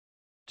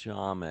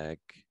Jamek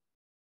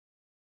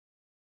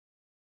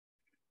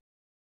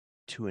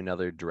to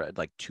another direct,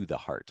 like to the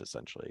heart,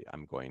 essentially.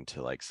 I'm going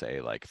to like say,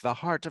 like, the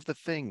heart of the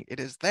thing, it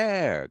is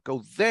there.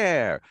 Go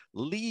there.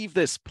 Leave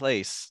this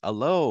place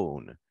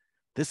alone.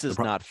 This is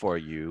not for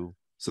you.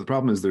 So the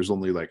problem is there's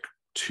only like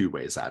 2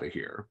 ways out of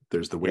here.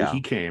 There's the way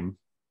he came,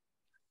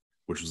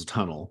 which was a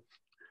tunnel,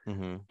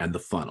 and the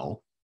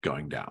funnel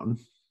going down.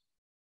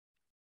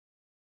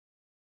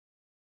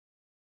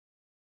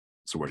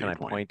 So where do you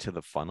point? Point to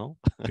the funnel?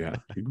 Yeah,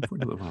 you can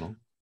point to the funnel.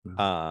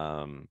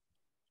 Yeah.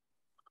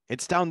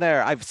 It's down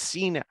there. I've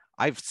seen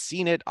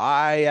it.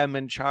 I am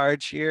in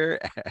charge here,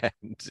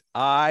 and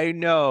I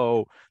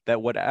know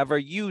that whatever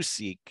you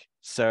seek,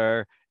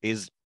 sir,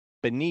 is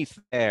beneath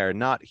there,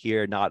 not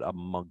here, not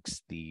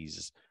amongst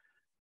these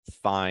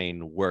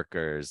fine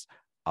workers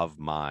of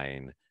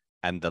mine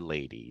and the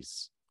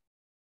ladies.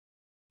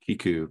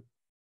 Kiku,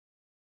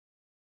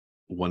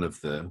 one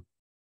of the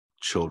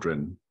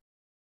children,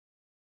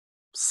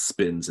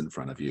 spins in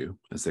front of you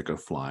as they go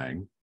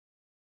flying,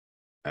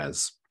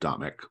 as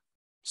Damek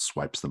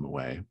swipes them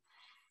away.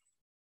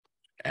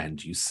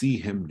 And you see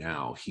him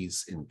now.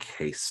 He's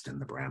encased in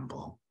the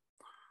bramble.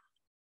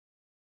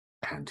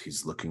 And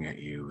he's looking at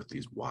you with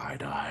these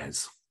wide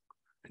eyes.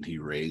 And he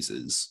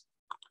raises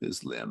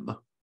his limb. What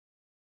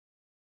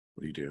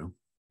do you do?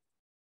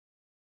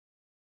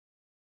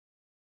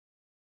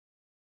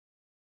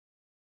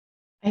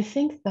 I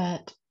think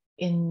that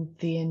in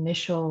the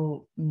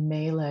initial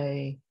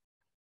melee,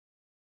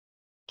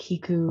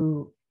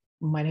 Kiku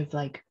might have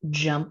like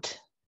jumped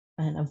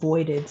and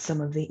avoided some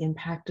of the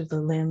impact of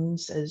the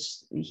limbs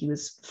as he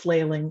was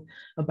flailing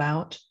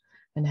about.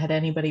 And had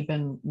anybody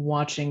been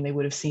watching, they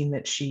would have seen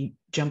that she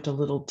jumped a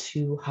little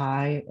too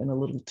high and a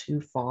little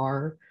too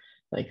far.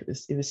 Like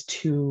it was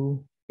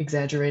too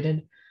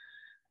exaggerated.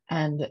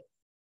 And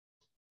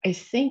I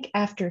think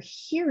after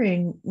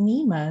hearing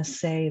Nima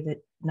say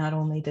that not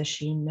only does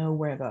she know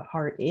where the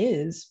heart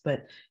is,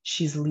 but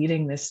she's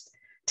leading this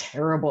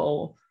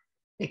terrible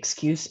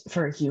excuse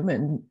for a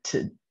human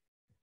to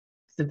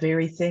the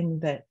very thing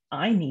that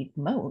I need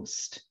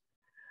most,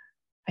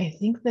 I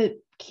think that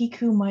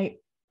Kiku might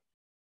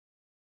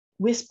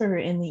whisper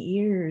in the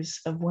ears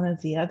of one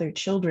of the other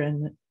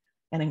children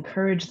and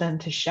encourage them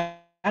to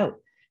shout,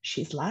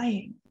 "She's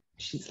lying.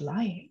 She's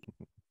lying."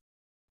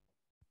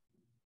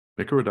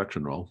 Make a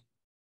reduction roll.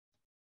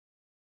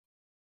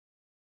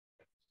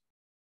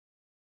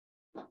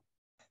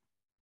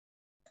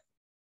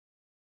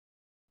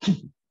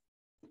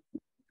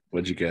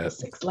 What'd you get?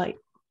 6 light.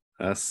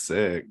 A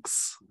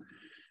 6.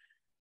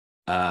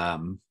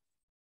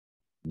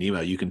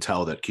 Nima, you can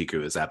tell that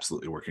Kiku is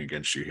absolutely working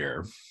against you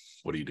here.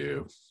 What do you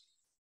do?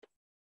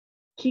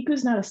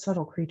 Kiku's not a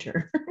subtle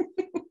creature.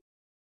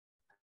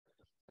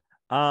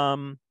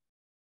 I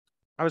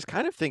was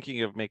kind of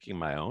thinking of making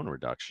my own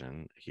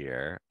reduction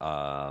here,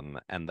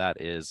 and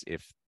that is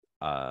if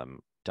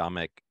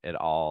Dominic at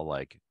all,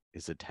 like,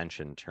 his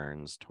attention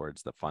turns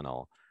towards the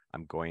funnel,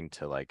 I'm going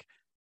to like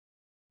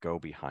go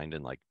behind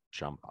and like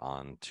jump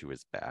onto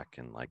his back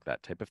and like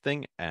that type of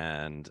thing,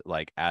 and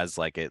like as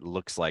like it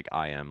looks like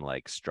I am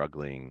like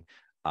struggling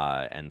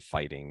and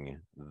fighting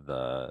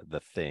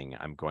the thing,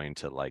 I'm going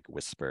to like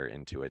whisper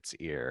into its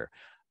ear,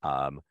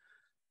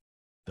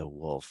 the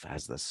wolf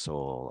has the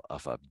soul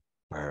of a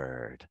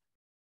bird.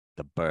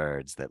 The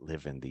birds that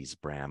live in these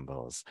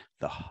brambles,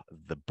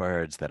 the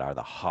birds that are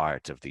the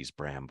heart of these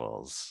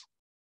brambles.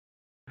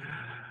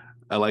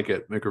 I like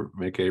it. Make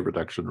a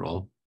reduction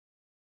roll.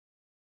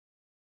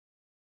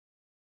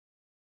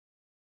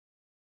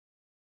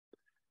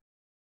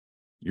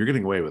 You're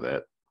getting away with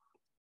it.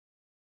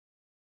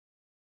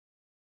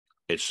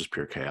 It's just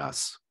pure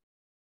chaos.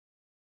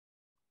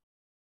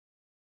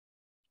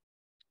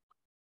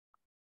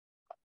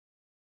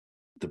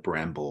 The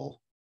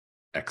bramble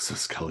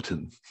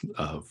exoskeleton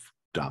of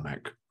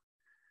Dominic,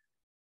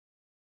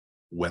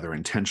 whether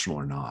intentional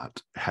or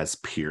not, has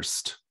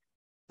pierced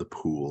the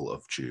pool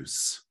of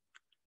juice.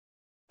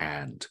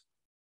 And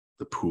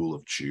the pool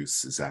of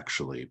juice is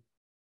actually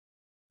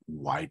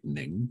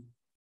widening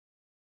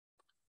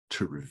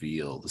to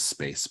reveal the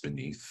space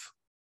beneath.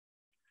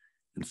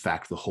 In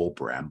fact, the whole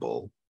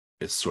bramble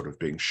is sort of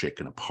being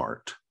shaken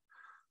apart.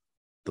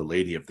 The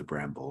lady of the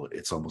bramble,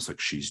 it's almost like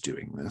she's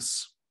doing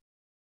this.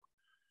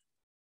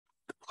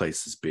 The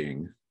place is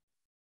being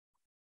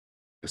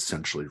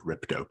essentially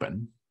ripped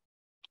open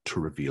to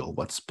reveal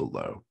what's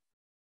below.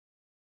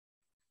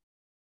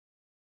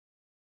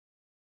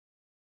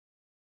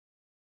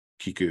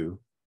 Kiku,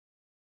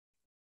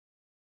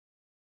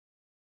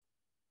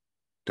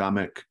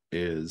 Dominic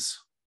is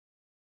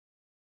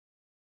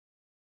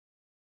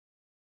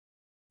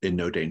in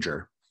no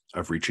danger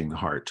of reaching the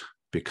heart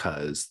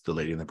because the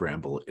lady in the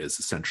bramble is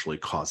essentially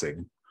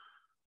causing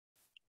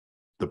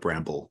the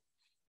bramble,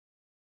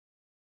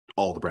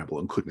 all the bramble,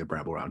 including the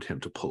bramble around him,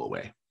 to pull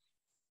away.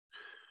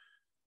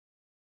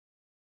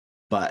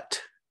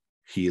 But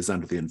he is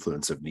under the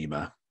influence of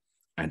Nima,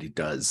 and he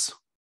does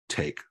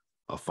take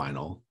a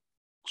final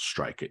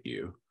strike at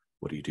you.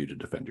 What do you do to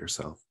defend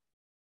yourself?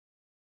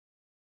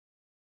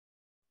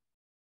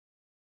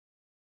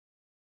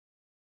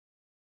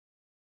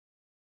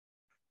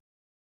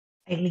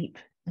 I leap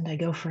and I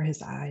go for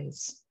his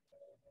eyes.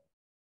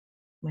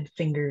 My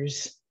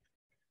fingers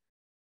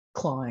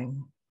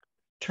clawing,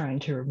 trying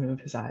to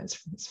remove his eyes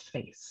from his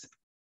face.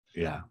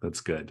 Yeah,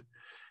 that's good.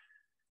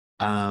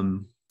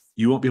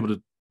 You won't be able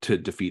to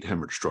defeat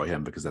him or destroy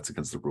him because that's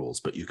against the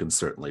rules, but you can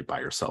certainly buy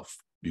yourself,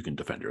 you can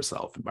defend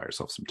yourself and buy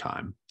yourself some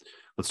time.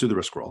 Let's do the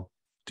risk roll.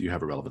 Do you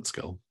have a relevant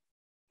skill?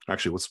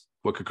 Actually,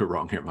 what could go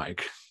wrong here,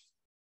 Mike?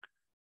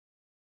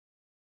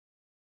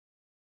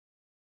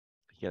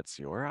 He gets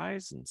your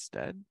eyes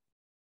instead?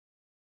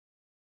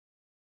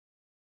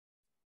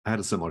 I had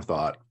a similar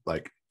thought.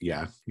 Like,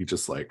 yeah, you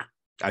just like,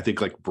 I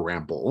think like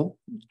bramble,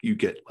 you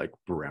get like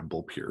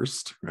bramble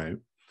pierced, right?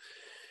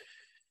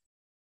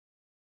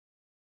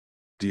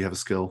 Do you have a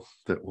skill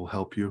that will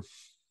help you?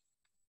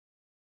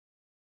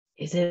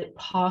 Is it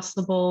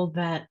possible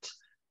that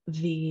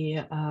the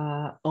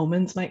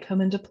omens might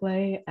come into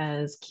play,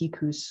 as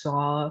Kiku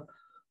saw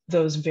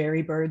those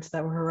very birds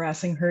that were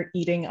harassing her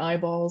eating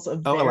eyeballs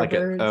of their I like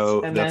birds? it.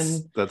 Oh, and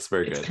that's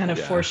very good. It's kind of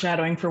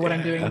foreshadowing for what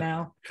I'm doing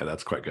now. Yeah,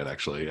 that's quite good,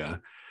 actually. Yeah.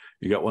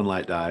 You got one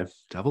light die.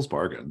 Devil's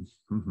bargain.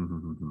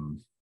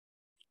 I'm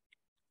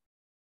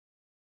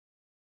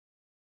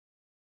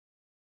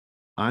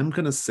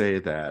going to say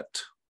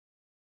that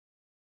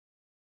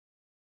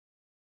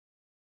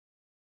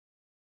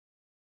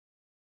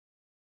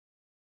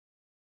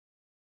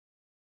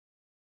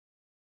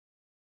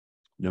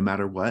no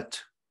matter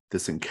what,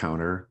 this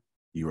encounter,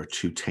 you are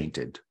too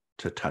tainted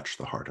to touch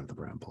the heart of the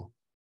bramble.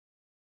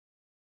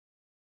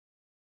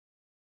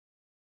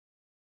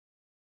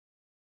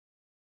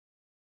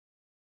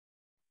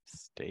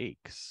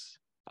 Stakes.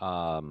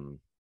 I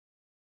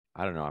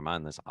don't know. I'm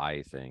on this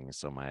eye thing,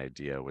 so my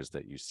idea was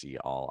that you see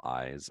all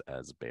eyes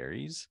as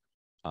berries,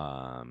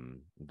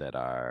 that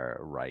are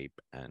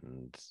ripe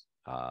and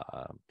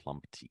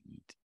plump to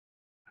eat.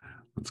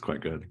 That's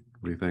quite good.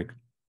 What do you think?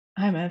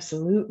 I'm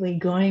absolutely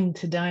going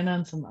to dine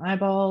on some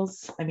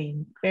eyeballs.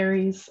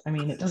 Berries.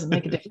 It doesn't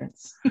make a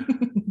difference.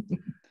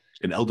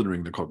 In Elden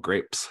Ring, they're called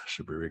grapes.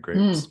 Should we read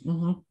grapes?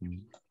 Mm-hmm.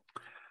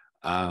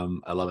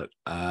 I love it.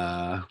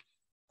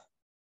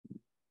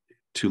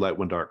 2 light,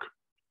 1 dark.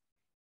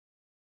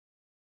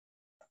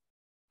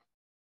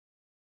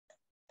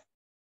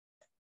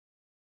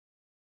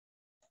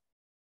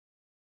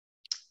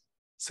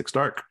 6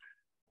 dark.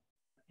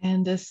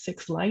 And a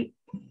 6 light.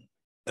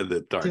 And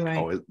the dark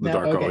always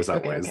Okay.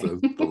 outweighs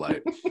the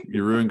light.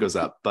 Your ruin goes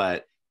up,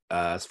 but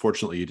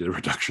fortunately you did a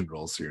reduction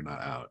roll, so you're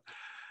not out.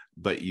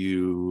 But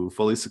you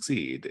fully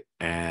succeed.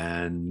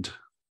 And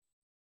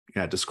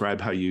yeah,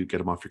 describe how you get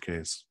them off your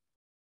case.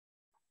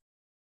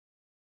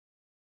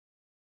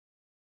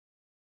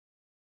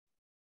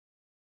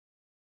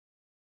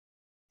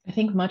 I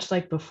think much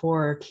like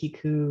before,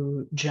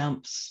 Kiku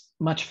jumps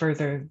much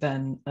further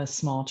than a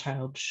small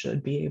child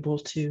should be able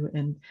to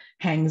and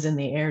hangs in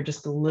the air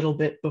just a little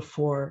bit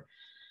before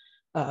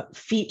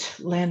feet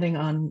landing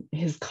on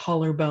his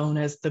collarbone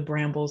as the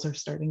brambles are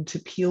starting to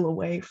peel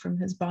away from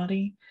his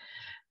body.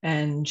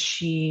 And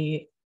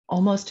she,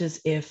 almost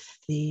as if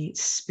the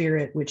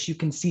spirit, which you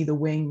can see the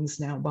wings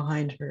now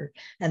behind her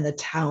and the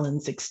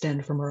talons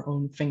extend from her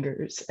own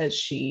fingers as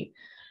she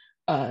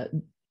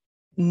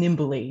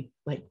nimbly,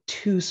 like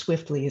too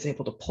swiftly, is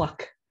able to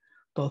pluck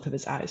both of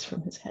his eyes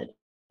from his head.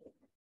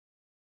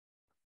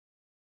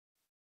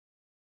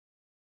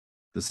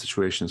 The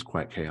situation is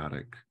quite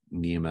chaotic.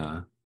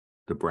 Nima,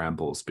 the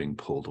brambles being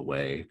pulled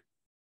away.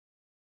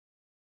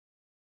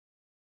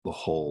 The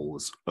hole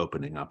is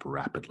opening up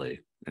rapidly,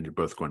 and you're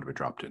both going to be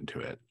dropped into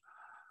it.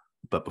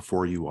 But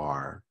before you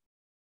are,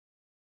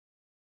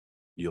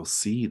 you'll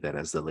see that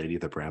as the Lady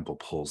of the Bramble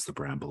pulls the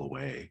bramble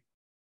away,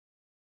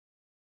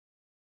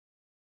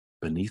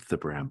 beneath the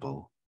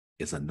bramble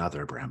is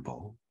another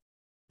bramble,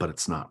 but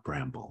it's not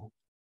bramble.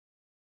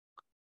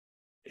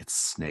 It's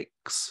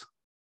snakes.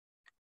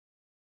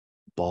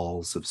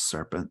 Balls of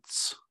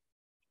serpents,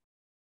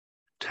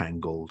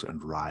 tangled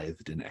and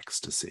writhed in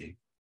ecstasy.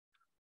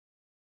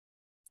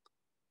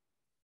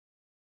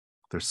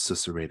 Their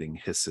susurrating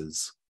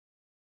hisses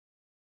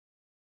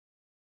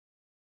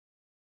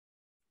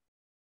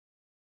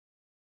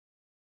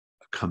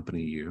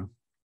accompany you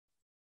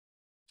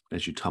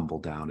as you tumble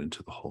down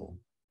into the hole.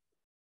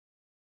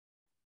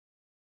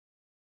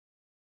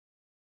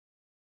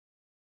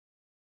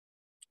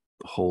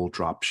 The hole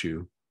drops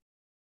you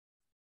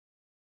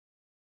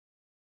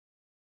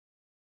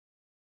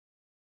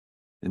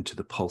into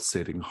the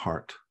pulsating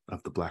heart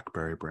of the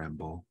Blackberry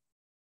bramble,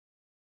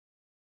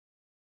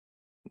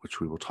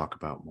 which we will talk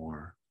about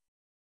more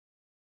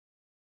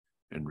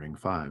in Ring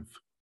 5.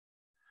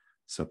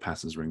 So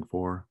passes Ring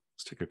 4.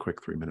 Let's take a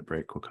quick 3-minute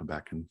break. We'll come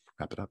back and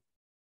wrap it up.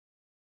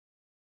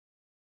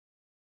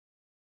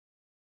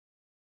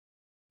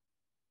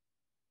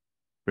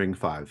 Ring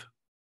 5.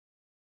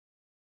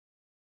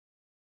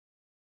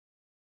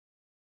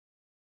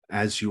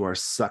 As you are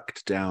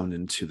sucked down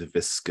into the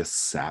viscous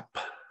sap,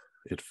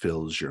 it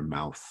fills your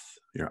mouth,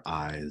 your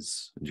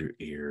eyes, and your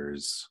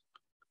ears.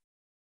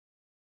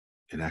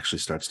 It actually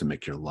starts to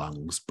make your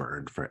lungs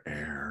burn for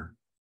air.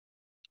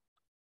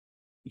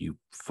 You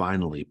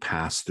finally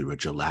pass through a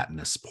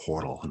gelatinous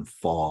portal and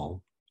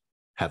fall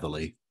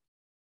heavily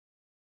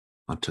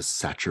onto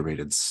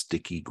saturated,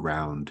 sticky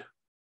ground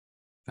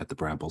at the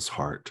bramble's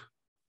heart.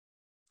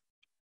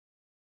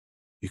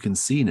 You can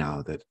see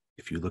now that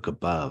if you look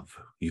above,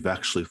 you've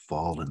actually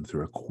fallen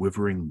through a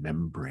quivering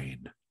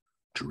membrane,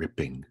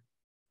 dripping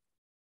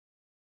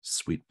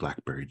sweet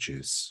blackberry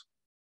juice.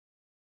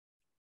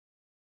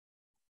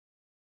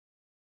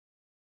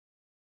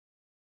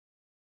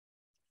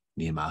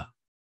 Nima,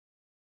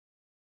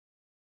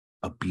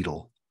 a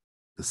beetle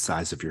the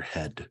size of your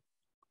head,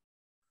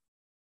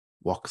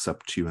 walks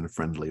up to you in a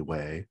friendly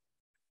way,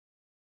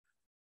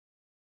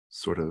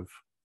 sort of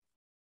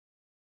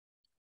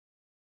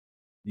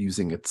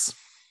using its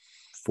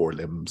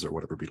forelimbs or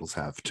whatever beetles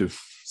have to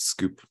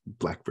scoop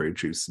blackberry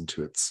juice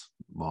into its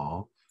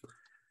maw.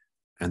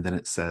 And then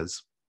it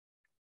says,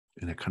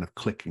 in a kind of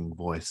clicking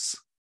voice,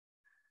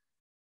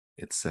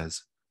 it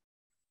says,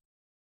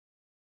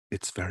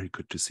 "It's very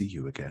good to see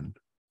you again."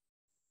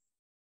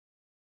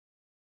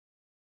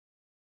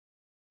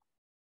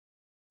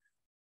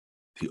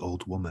 The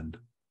old woman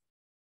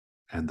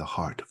and the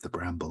heart of the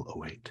bramble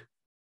await.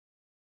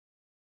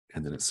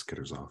 And then it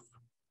skitters off.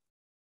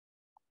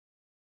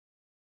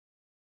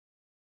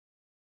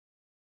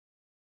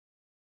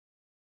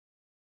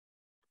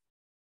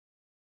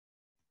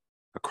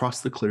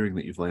 Across the clearing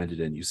that you've landed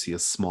in, you see a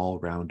small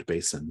round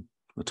basin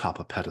atop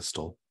a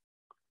pedestal.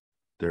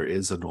 There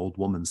is an old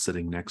woman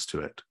sitting next to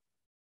it,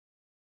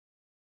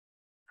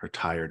 her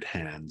tired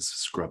hands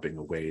scrubbing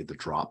away the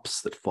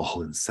drops that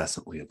fall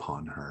incessantly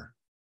upon her.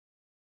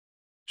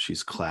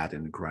 She's clad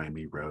in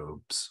grimy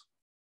robes.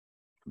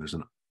 There's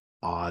an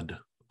odd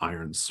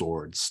iron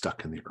sword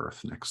stuck in the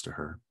earth next to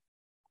her.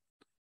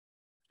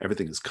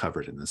 Everything is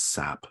covered in this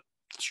sap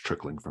that's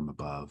trickling from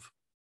above.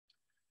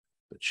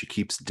 But she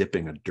keeps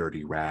dipping a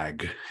dirty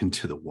rag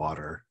into the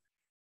water,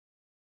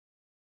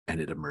 and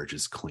it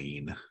emerges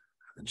clean.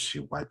 And she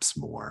wipes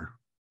more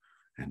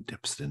and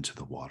dips it into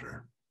the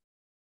water.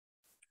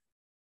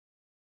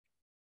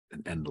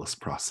 An endless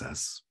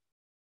process.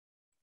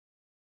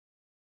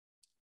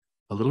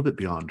 A little bit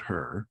beyond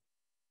her,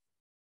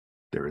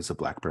 there is a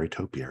blackberry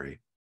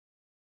topiary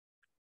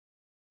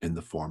in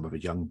the form of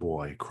a young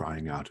boy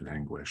crying out in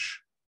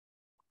anguish.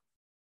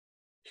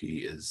 He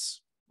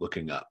is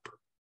looking up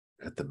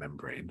at the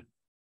membrane.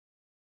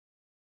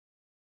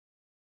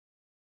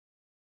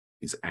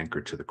 He's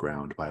anchored to the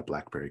ground by a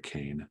blackberry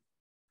cane,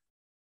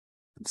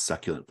 and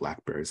succulent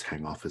blackberries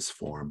hang off his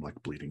form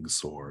like bleeding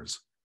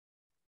sores.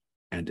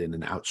 And in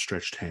an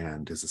outstretched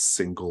hand is a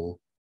single,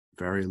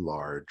 very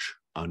large,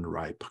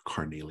 unripe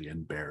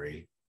carnelian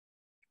berry.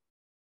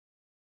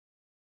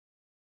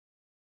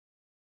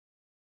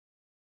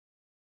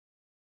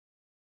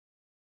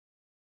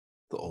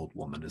 The old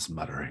woman is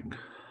muttering,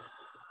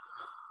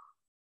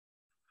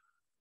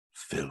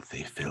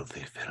 "Filthy,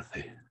 filthy,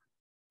 filthy.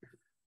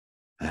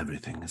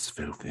 Everything is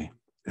filthy.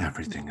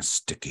 Everything is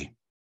sticky.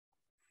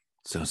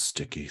 So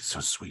sticky,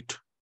 so sweet,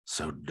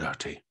 so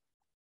dirty.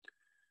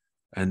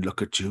 And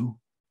look at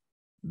you,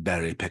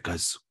 berry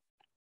pickers.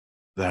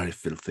 Very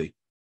filthy.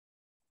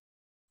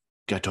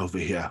 Get over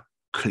here.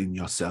 Clean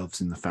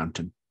yourselves in the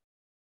fountain.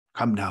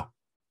 Come now."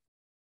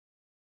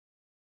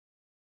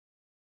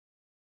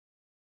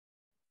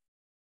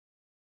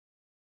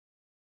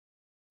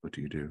 What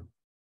do you do?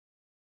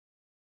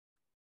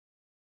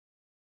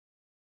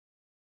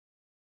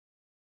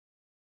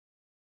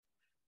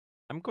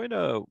 I'm going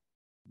to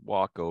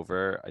walk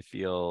over. I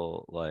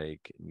feel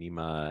like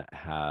Nima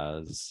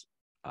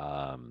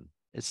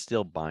is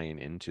still buying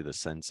into the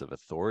sense of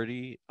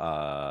authority,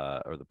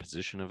 or the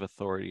position of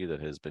authority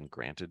that has been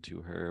granted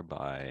to her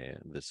by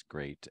this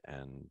great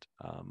and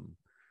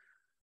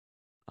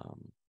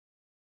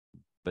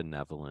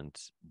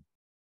benevolent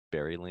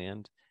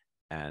Berryland.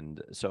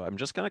 And so I'm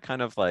just going to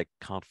kind of like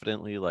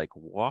confidently like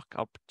walk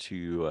up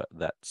to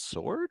that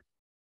sword,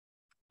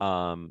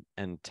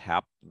 and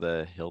tap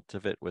the hilt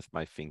of it with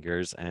my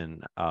fingers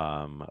and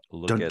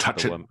look Don't at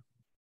touch the it woman.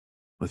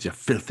 with your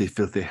filthy,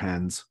 filthy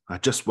hands. I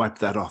just wiped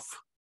that off.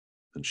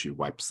 And she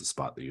wipes the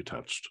spot that you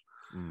touched,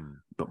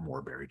 but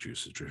more berry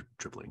juice is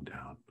dribbling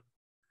down.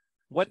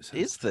 What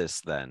She is says,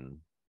 this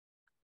then?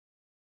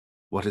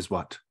 "What is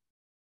what?"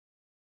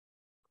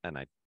 And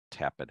I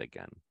tap it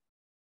again.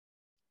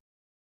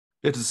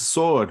 "It is a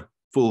sword,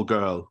 fool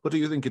girl. What do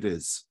you think it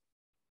is?"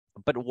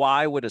 But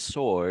why would a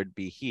sword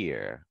be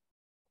here?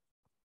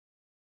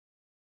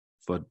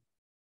 "For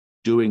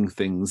doing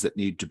things that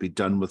need to be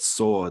done with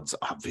swords,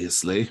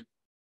 obviously.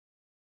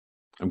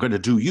 I'm going to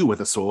do you with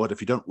a sword if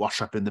you don't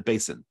wash up in the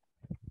basin."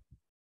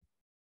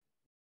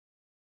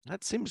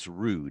 That seems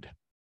rude.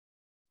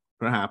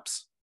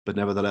 "Perhaps, but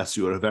nevertheless,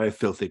 you are a very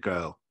filthy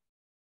girl."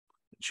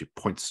 And she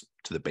points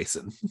to the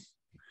basin.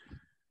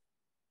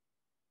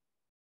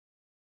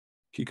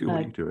 Kiku, what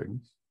are you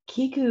doing?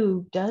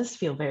 Kiku does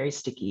feel very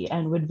sticky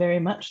and would very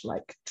much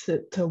like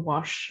to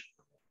wash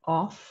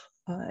off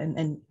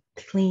and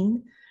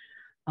clean.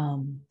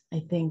 I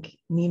think,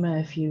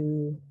 Nima, if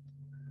you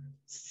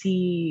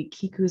see,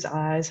 Kiku's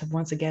eyes have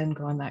once again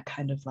gone that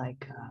kind of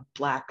like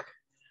black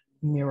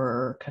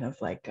mirror, kind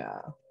of like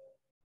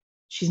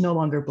she's no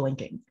longer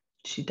blinking.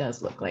 She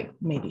does look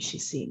like maybe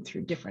she's seeing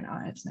through different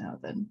eyes now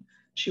than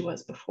she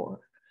was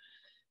before.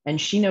 And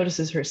she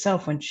notices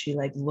herself when she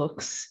like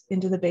looks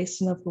into the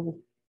basin of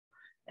the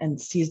and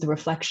sees the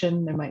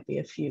reflection, there might be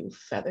a few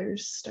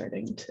feathers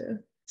starting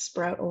to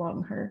sprout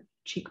along her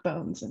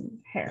cheekbones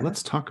and hair.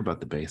 Let's talk about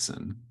the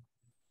basin.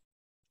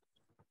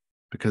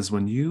 Because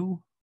when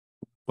you,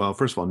 well,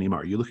 first of all, Nima,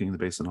 are you looking in the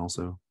basin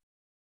also?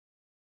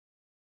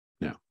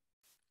 No.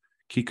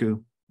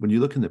 Kiku, when you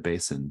look in the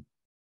basin,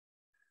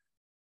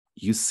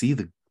 you see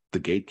the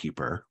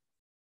gatekeeper.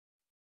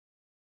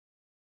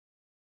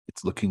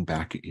 It's looking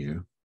back at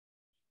you.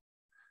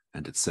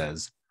 And it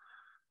says,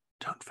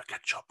 "Don't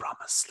forget your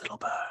promise, little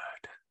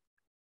bird.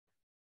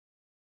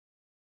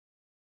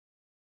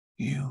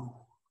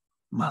 You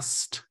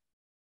must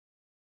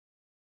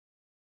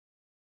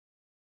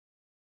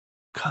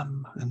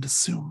come and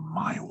assume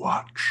my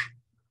watch.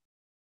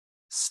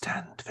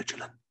 Stand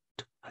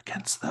vigilant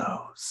against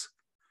those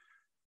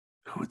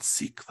who would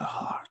seek the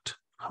heart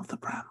of the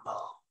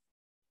bramble."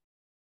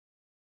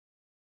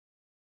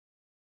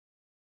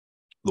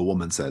 The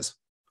woman says,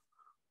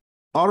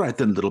 "All right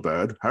then, little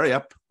bird, hurry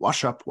up,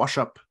 wash up, wash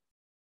up."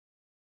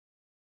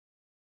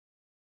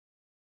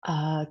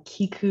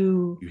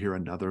 Kiku. You hear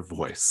another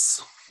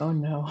voice. Oh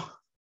no.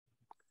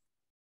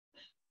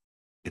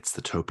 It's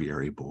the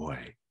topiary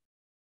boy.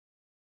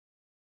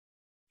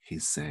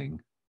 He's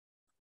saying,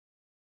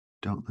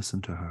 "Don't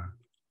listen to her.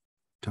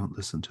 Don't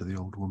listen to the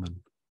old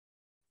woman.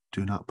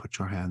 Do not put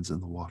your hands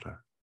in the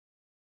water."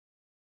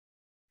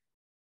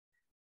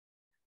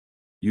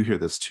 You hear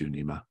this too,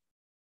 Nima.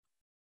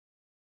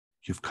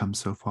 You've come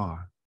so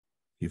far.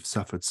 You've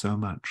suffered so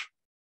much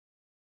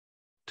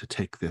to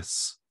take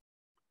this,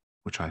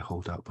 which I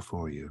hold out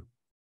before you.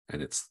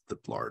 And it's the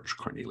large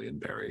carnelian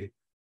berry.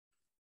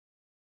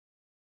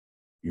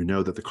 You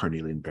know that the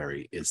carnelian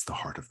berry is the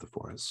heart of the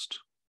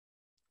forest.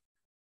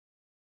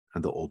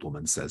 And the old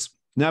woman says,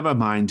 "Never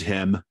mind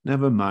him.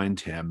 Never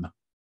mind him.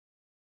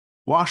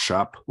 Wash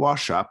up,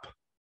 wash up."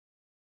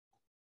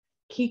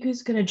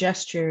 Kiku's gonna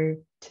gesture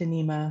to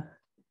Nima.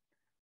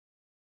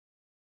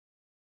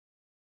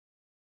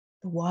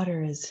 The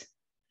water is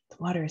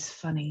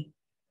funny.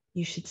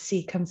 You should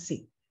see. Come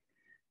see.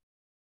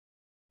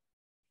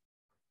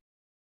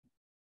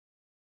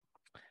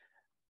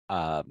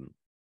 I've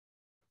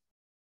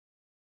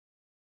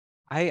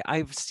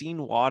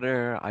seen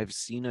water. I've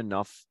seen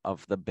enough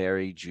of the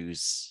berry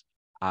juice.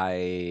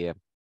 I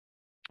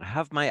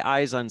have my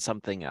eyes on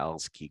something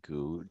else,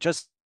 Kiku.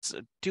 Just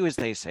do as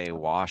they say,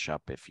 wash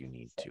up if you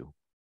need to.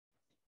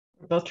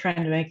 We're both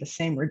trying to make the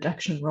same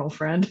reduction roll,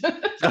 friend.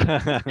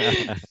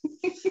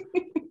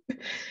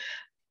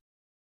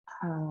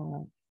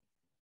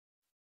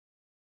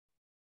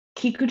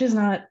 Kiku does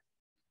not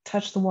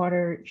touch the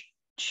water.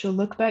 She'll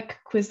look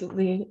back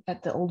quizzically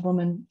at the old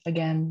woman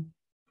again.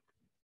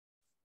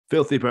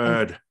 Filthy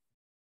bird.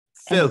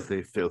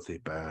 Filthy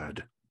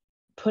bird.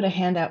 Put a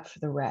hand out for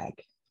the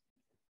rag.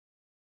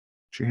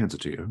 She hands it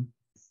to you.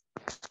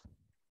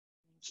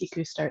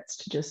 Kiku starts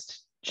to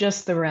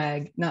just the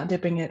rag, not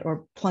dipping it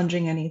or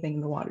plunging anything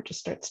in the water, just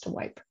starts to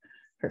wipe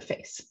her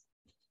face.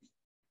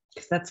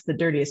 Because that's the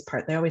dirtiest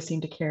part. They always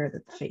seem to care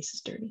that the face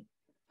is dirty.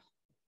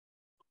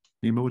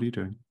 Nima, what are you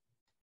doing?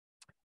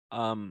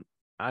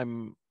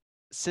 I'm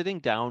sitting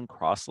down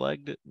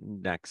cross-legged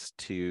next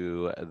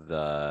to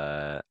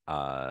the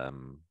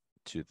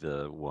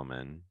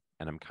woman,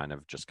 and I'm kind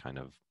of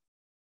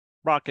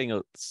rocking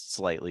it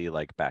slightly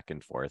like back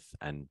and forth,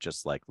 and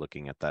just like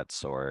looking at that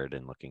sword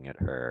and looking at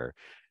her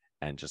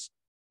and just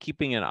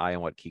keeping an eye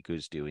on what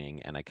Kiku's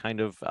doing. And I kind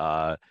of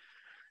I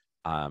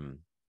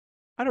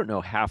don't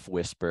know, half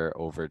whisper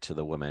over to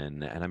the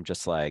woman, and I'm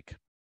just like,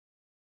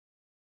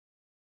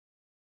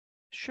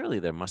 surely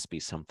there must be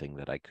something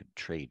that I could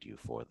trade you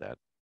for that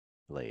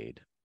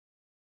blade.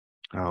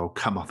 Oh,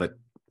 come off it,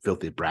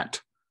 filthy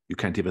brat. You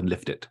can't even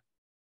lift it.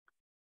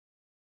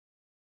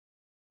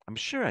 I'm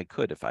sure I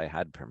could if I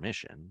had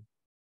permission.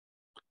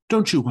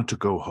 Don't you want to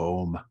go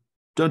home?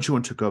 Don't you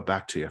want to go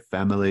back to your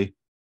family?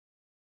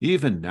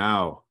 Even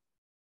now,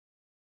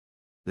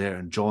 they're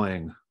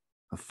enjoying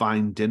a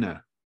fine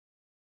dinner,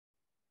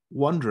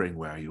 wondering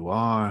where you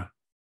are,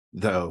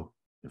 though,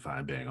 if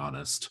I'm being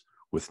honest,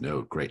 with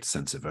no great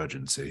sense of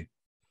urgency.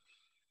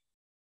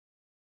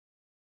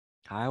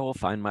 I will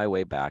find my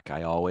way back.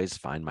 I always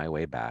find my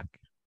way back.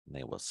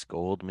 They will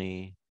scold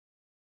me.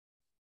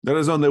 There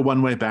is only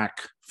one way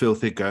back,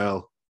 filthy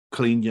girl.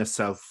 Clean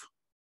yourself.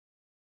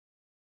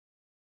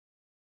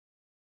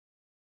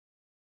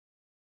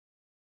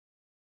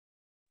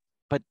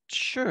 But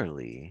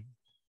surely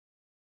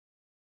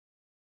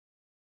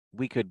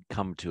we could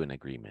come to an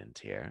agreement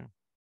here.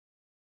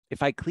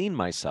 If I clean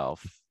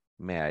myself,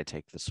 may I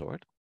take the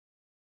sword?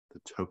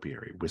 The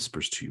topiary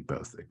whispers to you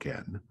both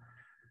again.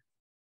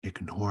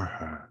 Ignore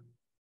her.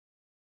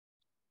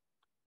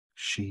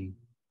 She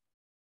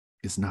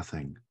is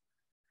nothing.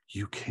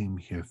 You came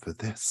here for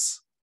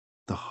this,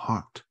 the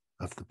heart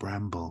of the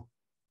bramble.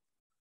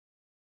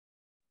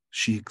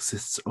 She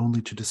exists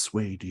only to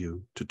dissuade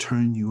you, to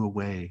turn you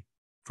away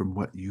from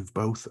what you've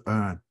both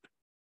earned.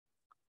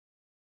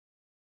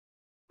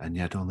 And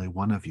yet only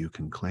one of you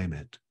can claim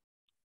it.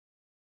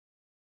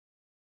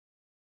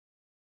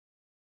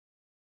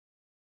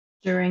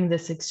 During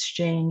this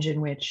exchange in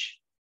which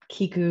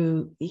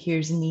Kiku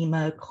hears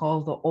Nima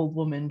call the old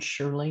woman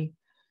Shirley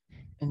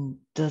and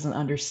doesn't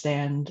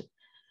understand,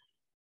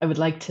 I would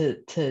like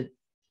to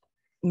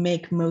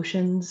make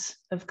motions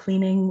of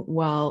cleaning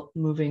while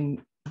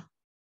moving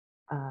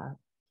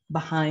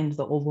behind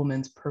the old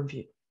woman's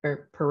purview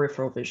or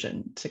peripheral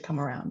vision to come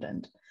around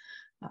and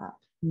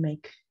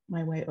make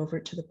my way over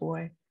to the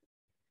boy.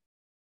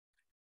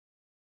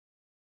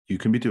 You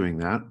can be doing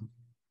that.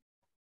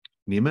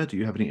 Nima, do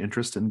you have any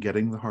interest in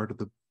getting the heart of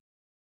the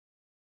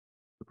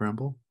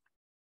bramble?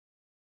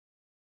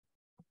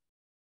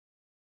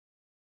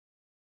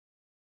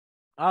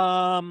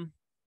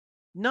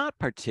 Not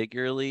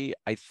particularly.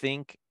 I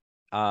think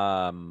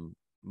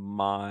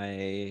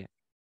my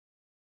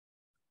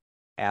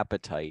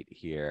appetite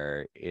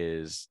here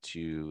is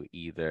to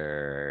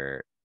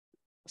either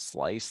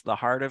slice the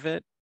heart of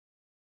it,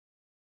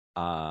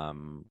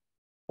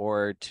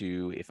 or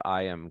to, if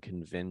I am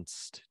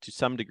convinced, to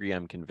some degree,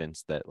 I'm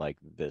convinced that like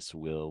this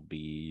will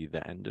be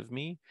the end of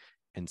me,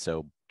 and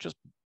so just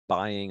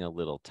buying a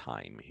little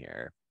time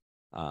here.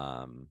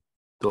 The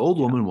old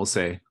woman will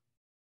say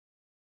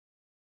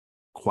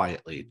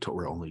quietly to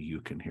where only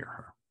you can hear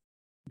her,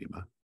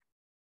 Nima.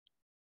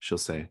 She'll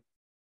say,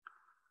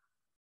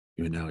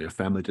 you know, your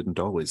family didn't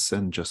always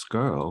send just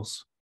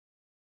girls.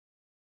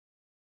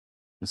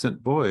 They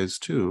sent boys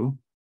too.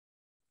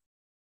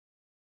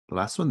 The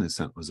last one they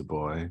sent was a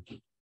boy.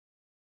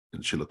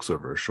 And she looks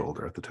over her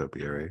shoulder at the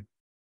topiary.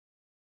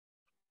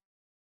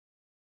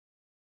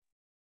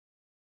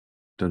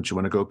 Don't you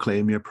want to go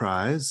claim your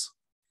prize?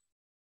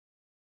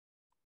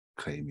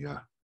 Claim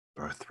your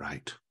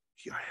birthright,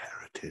 your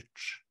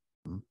heritage.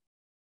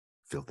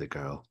 Filthy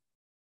girl.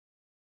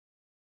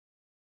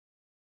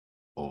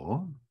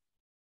 Or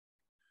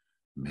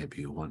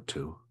maybe you want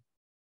to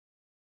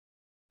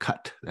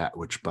cut that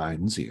which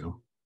binds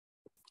you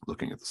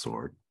looking at the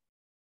sword.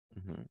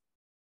 Mm-hmm.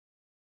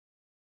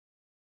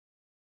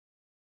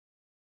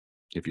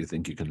 If you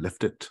think you can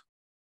lift it,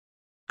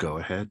 go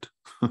ahead.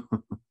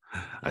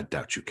 I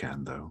doubt you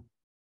can, though.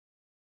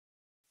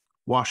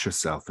 Wash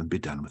yourself and be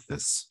done with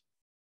this.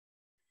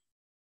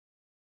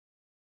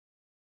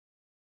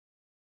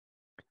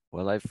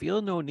 Well, I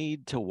feel no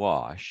need to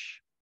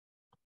wash.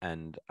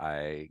 And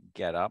I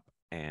get up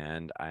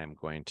and I'm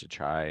going to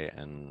try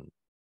and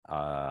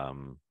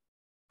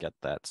get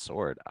that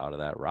sword out of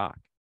that rock.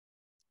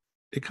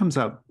 It comes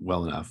out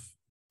well enough,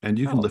 and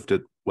you can lift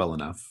it well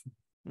enough.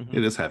 Mm-hmm.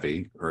 It is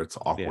heavy, or it's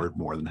awkward Yeah.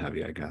 more than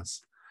heavy, I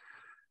guess.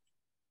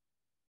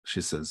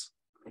 She says,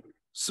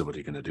 so what are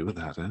you going to do with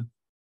that, eh?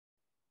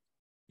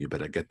 You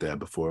better get there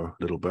before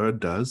little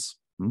bird does.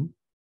 Hmm?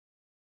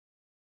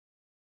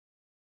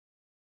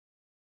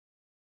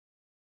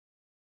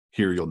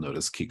 Here you'll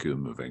notice Kiku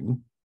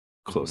moving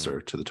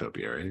closer to the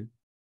topiary.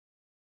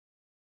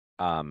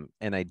 And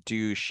I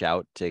do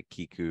shout to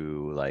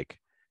Kiku, like,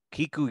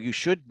 Kiku, you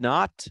should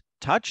not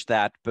touch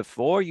that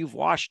before you've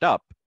washed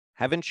up.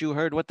 Haven't you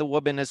heard what the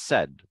woman has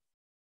said?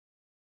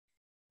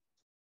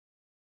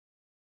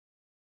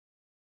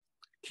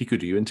 Kiku,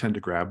 do you intend to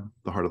grab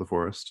the heart of the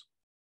forest?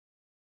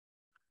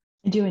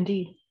 I do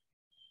indeed.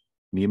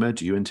 Nima,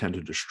 do you intend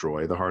to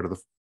destroy the heart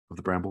of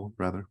the bramble,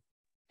 rather?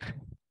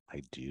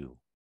 I do.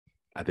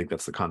 I think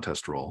that's the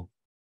contest roll.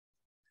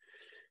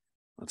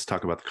 Let's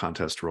talk about the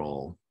contest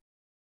roll.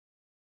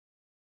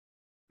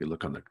 If you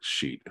look on the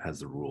sheet, it has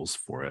the rules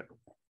for it.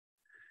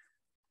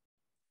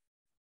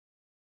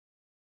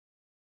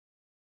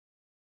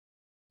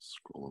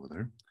 Scroll over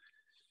there.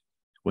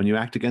 When you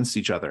act against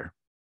each other,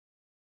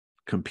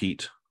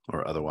 compete,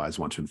 or otherwise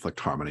want to inflict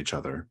harm on each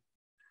other,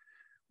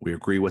 we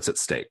agree what's at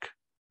stake.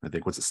 I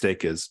think what's at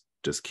stake is,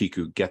 does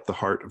Kiku get the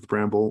heart of the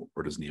bramble,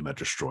 or does Nima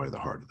destroy the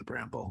heart of the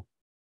bramble?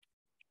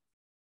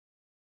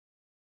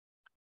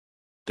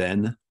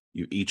 Then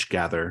you each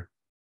gather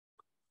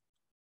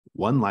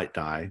one light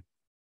die.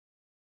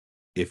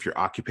 If your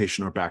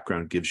occupation or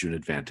background gives you an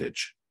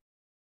advantage,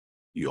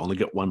 you only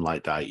get one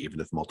light die, even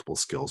if multiple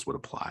skills would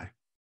apply.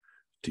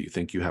 Do you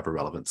think you have a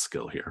relevant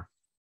skill here?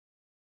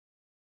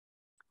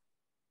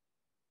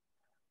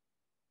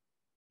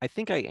 I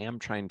think I am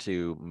trying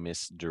to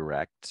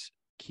misdirect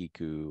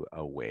Kiku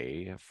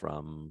away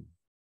from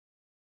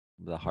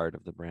the heart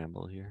of the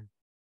bramble here,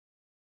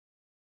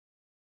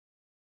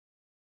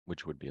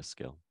 which would be a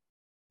skill.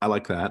 I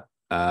like that,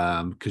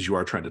 because you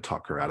are trying to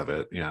talk her out of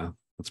it. Yeah,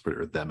 let's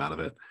put them out of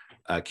it.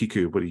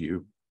 Kiku, what do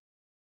you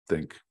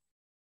think?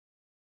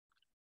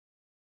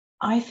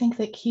 I think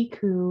that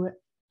Kiku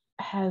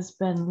has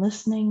been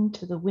listening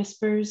to the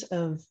whispers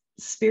of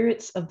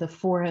spirits of the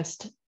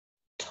forest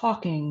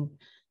talking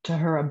to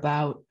her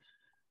about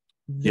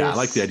this. I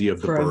like the idea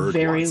of the for bird a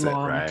very wants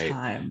long it, right?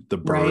 time. The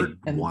bird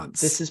and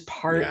wants. This is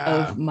part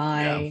of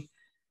my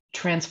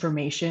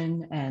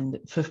transformation and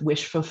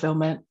wish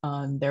fulfillment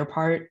on their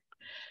part.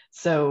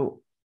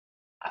 So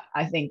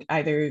I think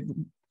either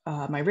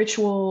my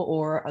ritual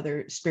or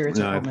other spirits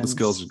or omens. The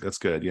skills, that's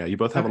good. Yeah, you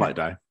both have a light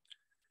die.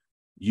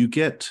 You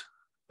get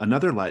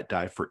another light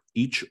die for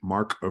each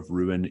mark of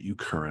ruin you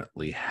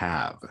currently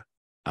have.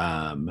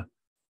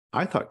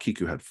 I thought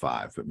Kiku had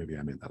 5, but maybe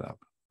I made that up.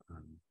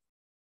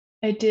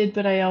 I did,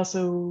 but I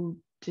also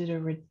did a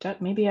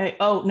reduct.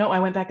 I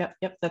went back up.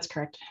 Yep, that's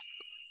correct.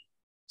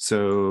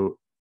 So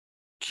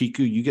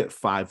Kiku, you get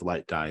 5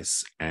 light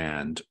dice,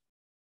 and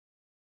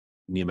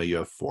Nima, you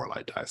have 4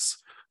 light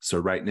dice. So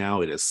right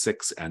now it is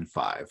 6 and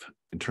 5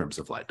 in terms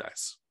of light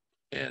dice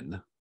in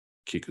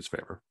Kiku's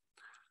favor.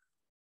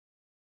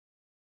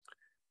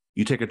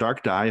 You take a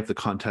dark die if the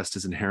contest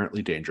is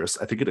inherently dangerous.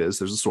 I think it is.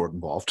 There's a sword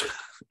involved.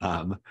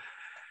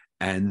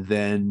 And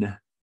then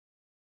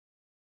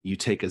you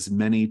take as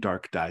many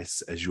dark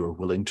dice as you are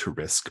willing to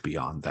risk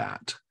beyond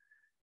that.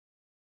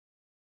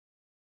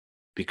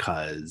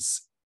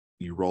 Because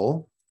you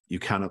roll, you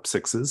count up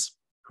 6s.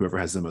 Whoever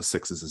has the most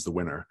 6s is the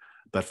winner.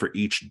 But for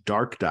each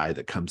dark die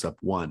that comes up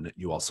 1,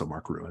 you also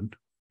mark ruin.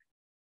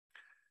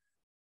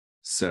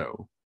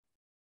 So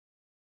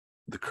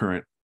the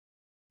current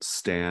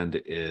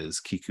stand is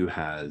Kiku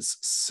has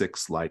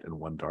 6 light and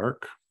 1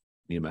 dark.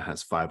 Nima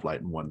has 5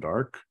 light and 1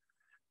 dark.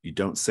 You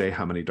don't say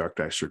how many dark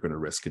dice you're going to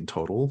risk in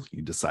total.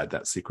 You decide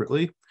that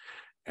secretly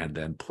and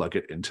then plug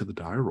it into the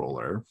die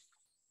roller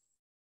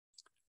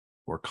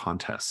or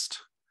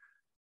contest.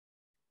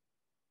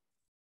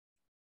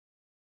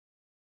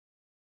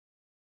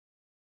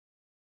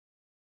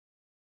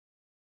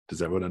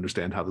 Does everyone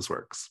understand how this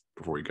works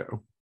before we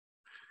go?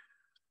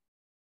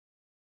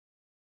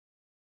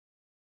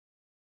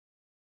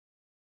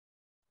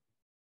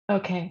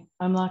 Okay,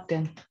 I'm locked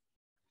in.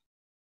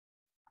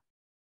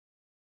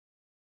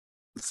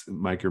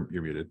 Mike, you're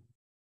muted.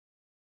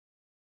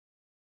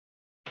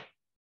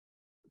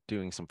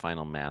 Doing some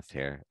final math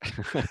here.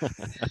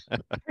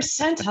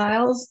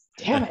 Percentiles,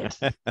 damn it.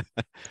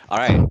 All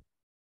right.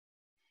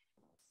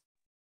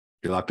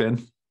 You're locked in?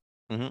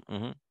 Mm-hmm,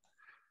 mm-hmm.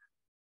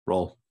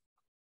 Roll.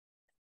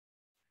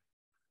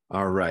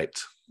 All right.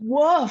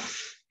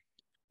 Woof.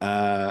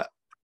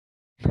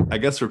 I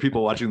guess for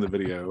people watching the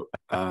video,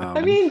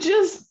 I mean,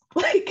 just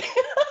like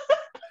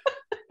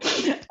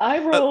I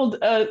rolled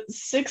a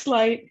 6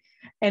 light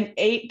and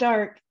 8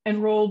 dark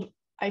and rolled,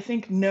 I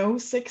think, no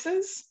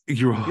 6s.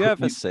 You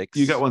have a 6.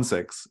 You got 1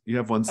 6. You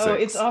have 1 6. Oh,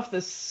 it's off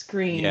the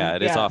screen. Yeah,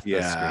 it is off the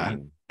Yeah.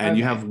 screen. And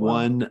you Okay, have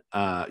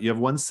well. you have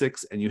 1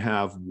 6 and you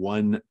have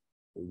 1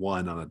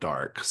 1 on a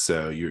dark.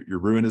 So your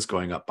ruin is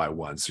going up by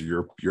 1. So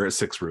you're at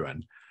 6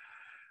 ruin.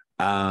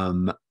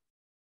 And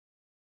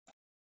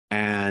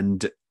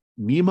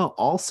Nima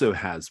also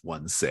has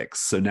 1 6.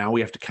 So now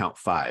we have to count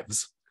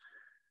 5s.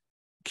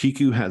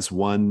 Kiku has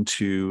 1,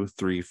 2,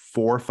 3,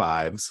 4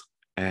 5s,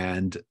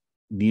 and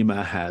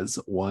Nima has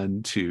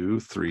 1,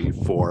 2, 3,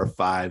 4,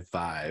 5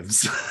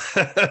 5s.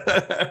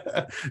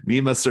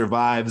 Nima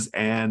survives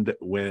and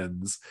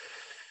wins.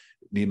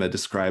 Nima,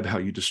 describe how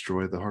you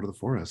destroy the heart of the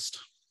forest.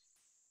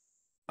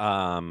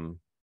 Well,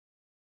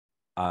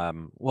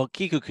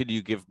 Kiku, could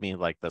you give me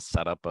like the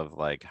setup of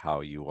like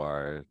how you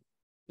are?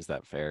 Is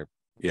that fair?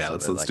 Yeah, So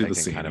let's that, do like, the I can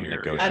scene kind of here.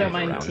 negotiate I don't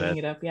mind around teeing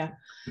it up, yeah.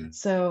 Yeah.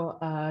 So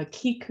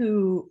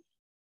Kiku,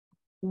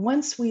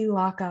 once we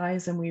lock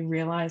eyes and we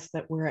realize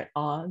that we're at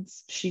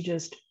odds, she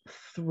just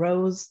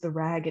throws the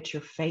rag at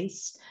your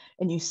face,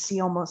 and you see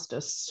almost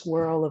a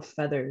swirl of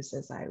feathers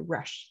as I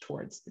rush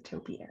towards the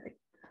topiary.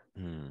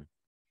 And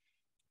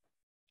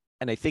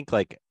I think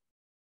like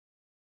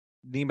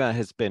Nima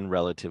has been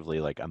relatively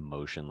like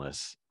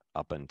emotionless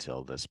up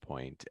until this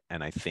point,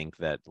 and I think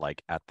that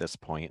like at this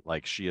point,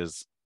 like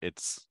she's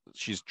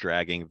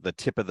dragging, the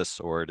tip of the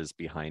sword is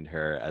behind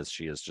her as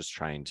she is just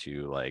trying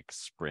to like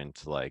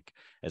sprint like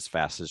as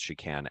fast as she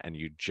can, and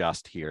you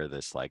just hear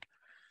this like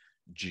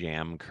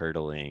jam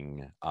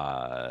curdling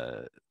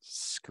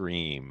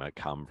scream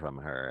come from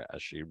her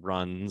as she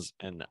runs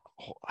and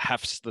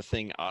hefts the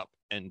thing up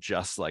and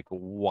just like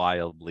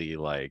wildly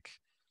like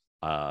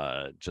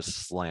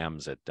just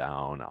slams it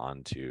down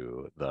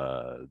onto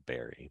the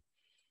berry.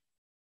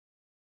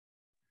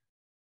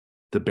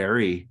 The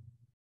berry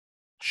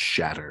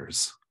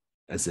shatters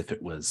as if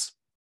it was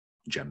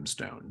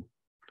gemstone.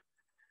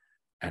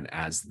 And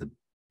as the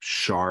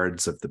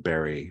shards of the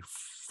berry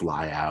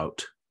fly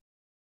out,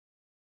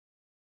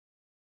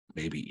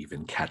 maybe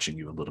even catching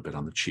you a little bit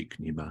on the cheek,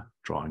 Nima,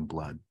 drawing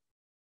blood,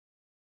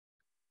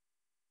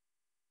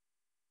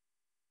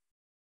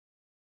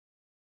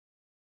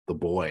 the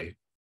boy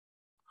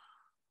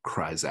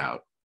cries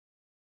out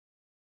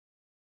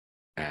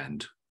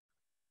and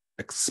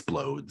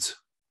explodes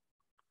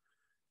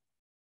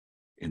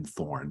in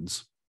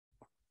thorns,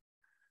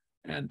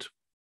 and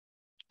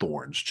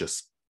thorns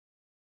just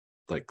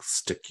like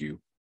stick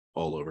you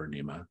all over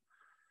Nima,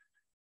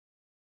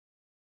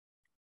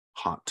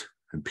 hot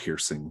and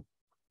piercing,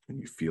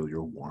 and you feel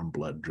your warm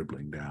blood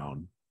dribbling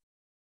down.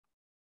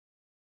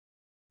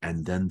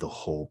 And then the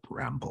whole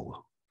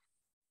bramble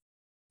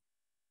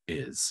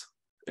is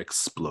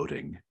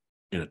exploding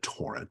in a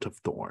torrent of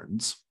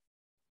thorns.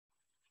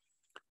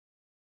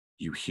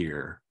 You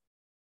hear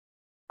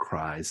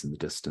cries in the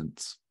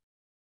distance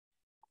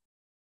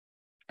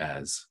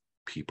as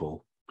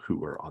people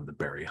who are on the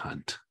berry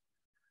hunt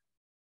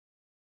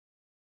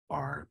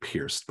are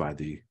pierced by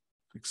the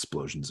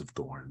explosions of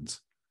thorns.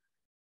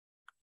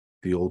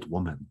 The old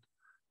woman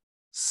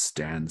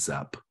stands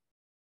up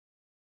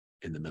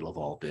in the middle of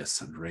all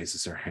this and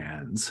raises her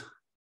hands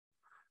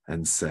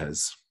and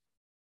says,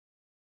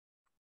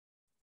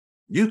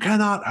 "You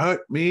cannot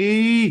hurt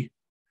me,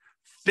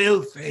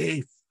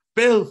 filthy,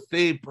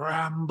 filthy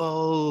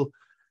bramble."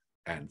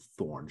 And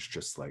thorns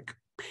just like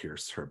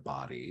pierce her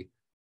body,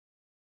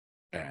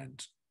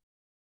 and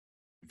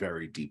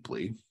very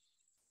deeply,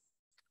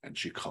 and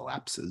she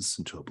collapses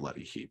into a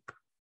bloody heap.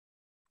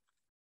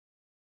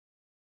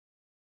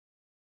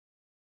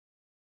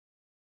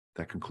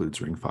 That concludes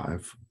Ring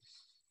 5.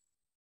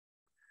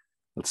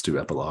 Let's do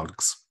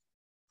epilogues.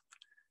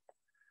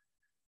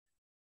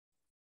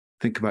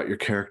 Think about your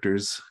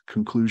character's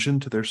conclusion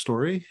to their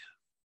story.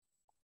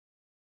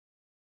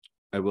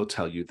 I will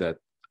tell you that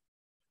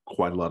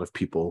quite a lot of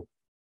people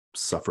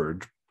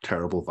suffered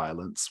terrible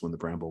violence when the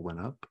bramble went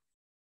up.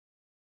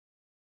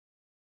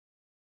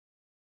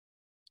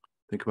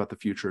 Think about the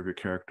future of your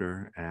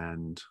character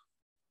and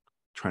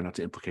try not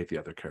to implicate the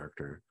other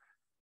character,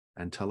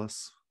 and tell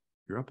us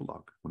your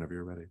epilogue whenever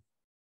you're ready.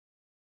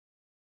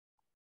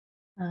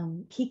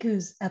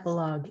 Kiku's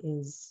epilogue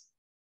is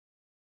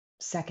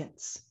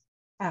seconds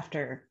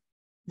after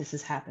this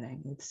is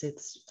happening.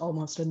 It's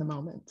almost in the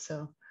moment.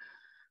 So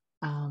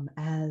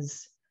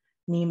as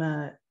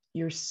Nima,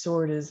 your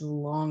sword is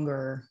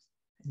longer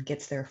and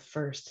gets there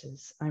first,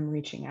 as I'm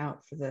reaching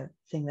out for the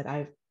thing that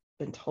I've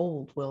been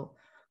told will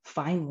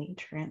finally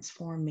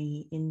transform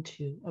me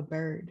into a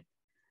bird.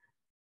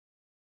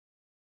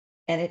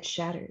 And it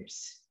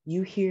shatters.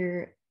 You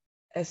hear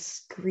a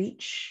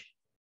screech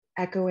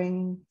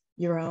echoing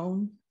your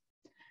own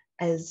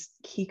as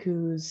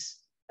Kiku's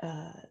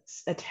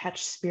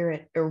attached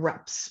spirit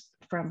erupts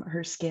from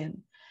her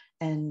skin.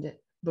 And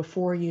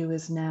before you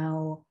is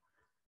now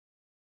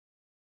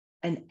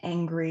an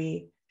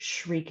angry,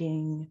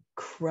 shrieking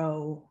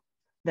crow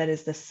that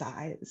is the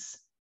size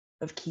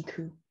of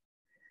Kiku.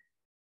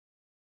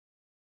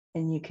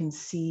 And you can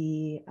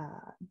see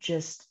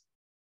just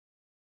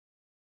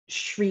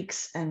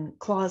shrieks and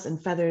claws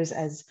and feathers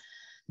as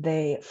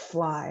they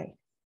fly,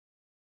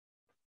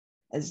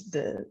 as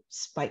the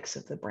spikes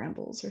of the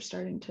brambles are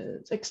starting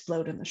to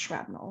explode in the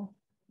shrapnel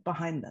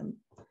behind them.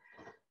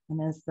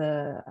 And as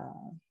the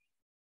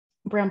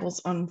brambles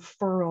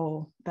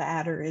unfurl, the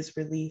adder is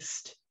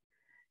released,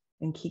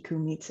 and Kiku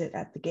meets it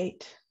at the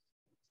gate,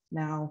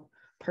 now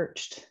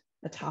perched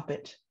atop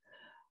it,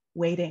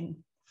 waiting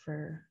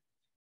for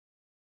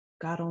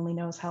God only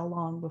knows how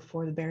long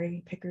before the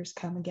berry pickers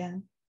come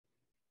again.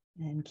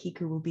 And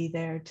Kiku will be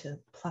there to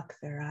pluck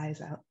their eyes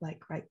out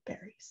like ripe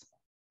berries.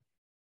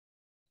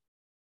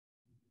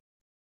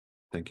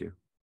 Thank you.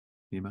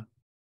 Nima?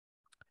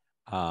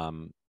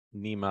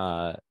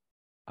 Nima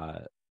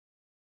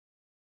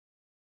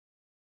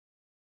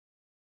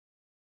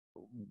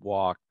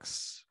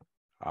walks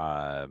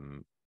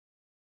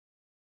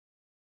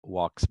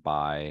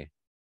by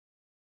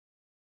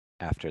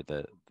after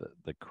the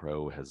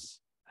crow has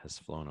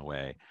flown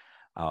away,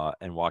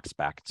 and walks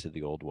back to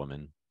the old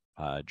woman,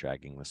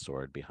 dragging the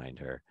sword behind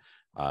her.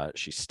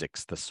 She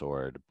sticks the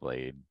sword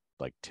blade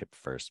like tip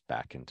first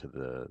back into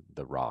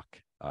the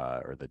rock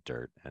or the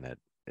dirt, and it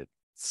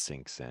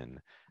sinks in,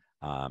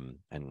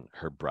 and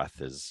her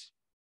breath is,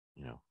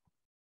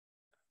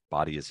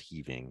 body is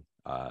heaving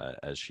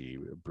as she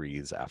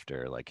breathes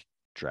after like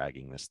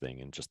dragging this thing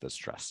and just the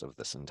stress of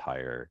this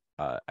entire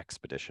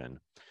expedition.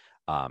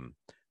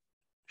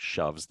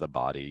 Shoves the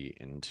body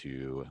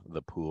into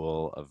the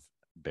pool of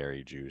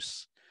berry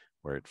juice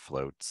where it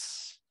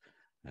floats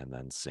and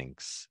then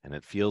sinks, and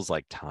it feels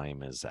like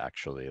time is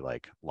actually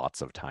like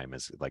lots of time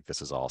is like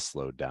this is all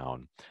slowed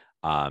down.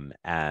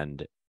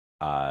 And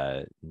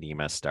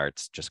Nima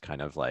starts just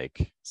kind of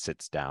like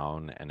sits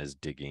down and is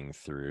digging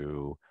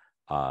through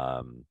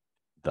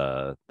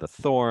the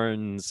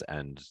thorns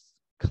and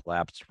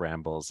collapsed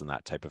brambles and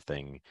that type of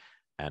thing,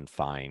 and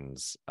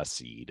finds a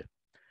seed.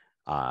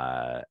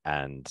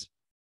 And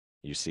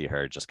you see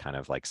her just kind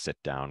of like sit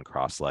down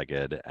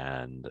cross-legged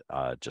and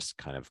just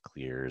kind of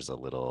clears a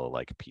little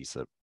like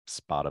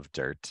spot of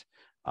dirt,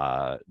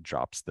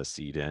 drops the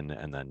seed in,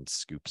 and then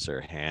scoops her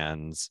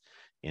hands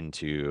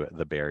into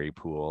the berry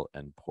pool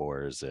and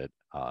pours it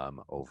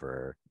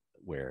over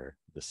where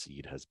the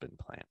seed has been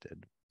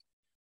planted.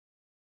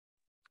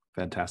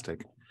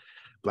 Fantastic.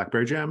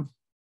 Blackberry jam.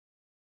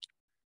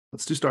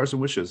 Let's do stars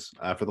and wishes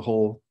for the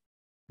whole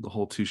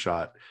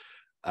two-shot.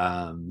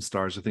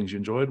 Stars are things you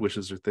enjoyed.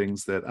 Wishes are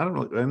things that, I don't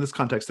know, in this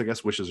context, I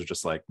guess wishes are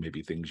just like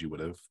maybe things you would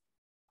have,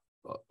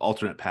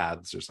 alternate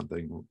paths or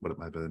something, what it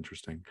might have been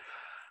interesting.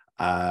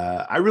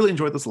 I really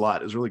enjoyed this a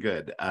lot. It was really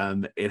good.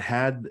 It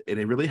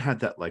really had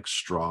that like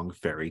strong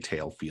fairy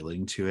tale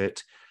feeling to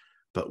it,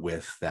 but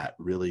with that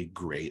really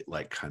great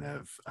like kind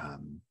of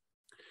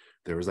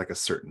there was like a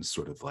certain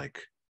sort of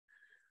like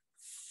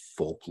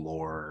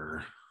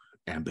folklore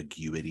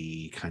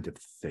ambiguity kind of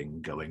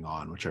thing going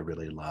on, which I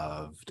really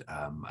loved.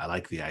 I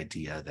like the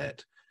idea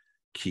that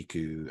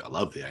I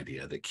love the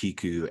idea that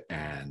Kiku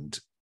and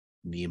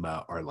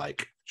Nima are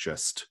like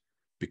just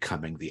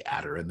becoming the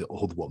adder and the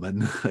old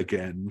woman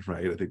again,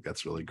 right? I think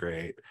that's really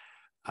great.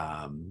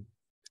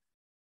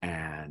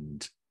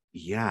 And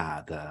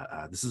yeah,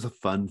 this is a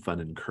fun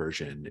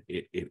incursion.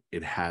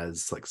 It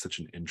has like such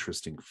an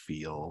interesting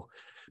feel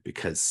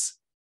because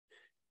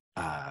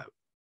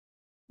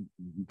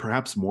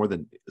perhaps more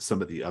than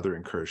some of the other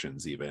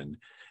incursions even,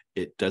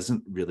 it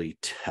doesn't really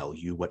tell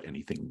you what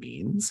anything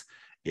means.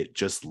 It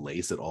just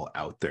lays it all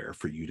out there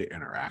for you to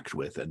interact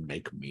with and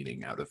make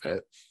meaning out of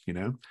it,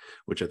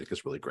 which I think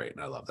is really great.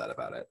 And I love that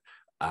about it.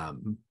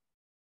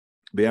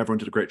 But yeah, everyone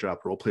did a great job.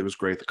 Role play was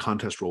great. The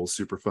contest role was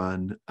super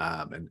fun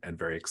and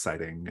very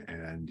exciting.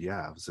 And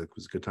yeah, it was a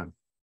good time.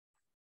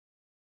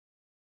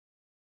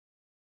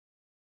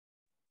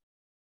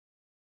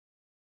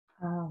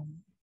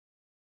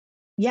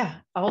 Yeah,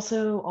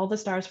 also all the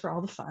stars for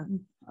all the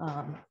fun.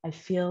 I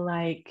feel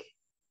like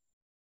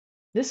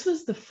this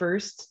was the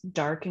first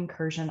dark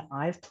incursion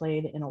I've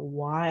played in a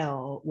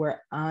while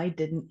where I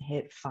didn't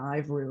hit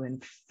 5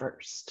 ruin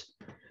first.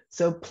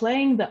 So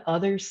playing the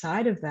other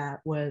side of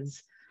that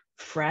was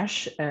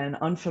fresh and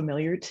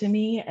unfamiliar to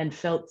me and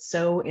felt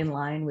so in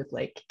line with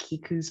like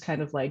Kiku's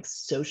kind of like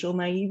social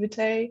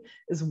naivete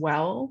as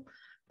well,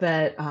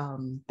 that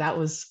that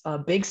was a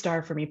big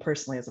star for me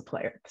personally as a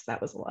player, because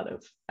that was a lot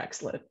of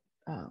excellent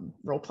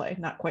role play,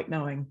 not quite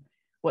knowing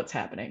what's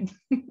happening.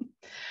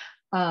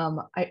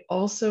 I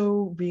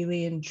also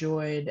really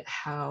enjoyed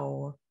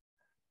how,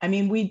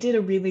 we did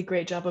a really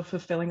great job of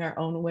fulfilling our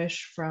own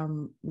wish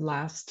from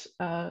last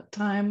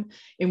time,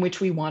 in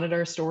which we wanted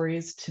our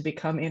stories to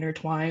become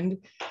intertwined.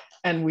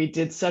 And we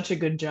did such a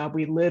good job.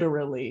 We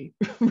literally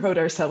wrote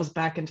ourselves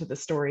back into the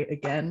story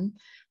again,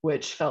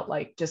 which felt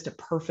like just a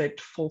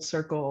perfect full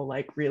circle,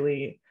 like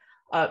really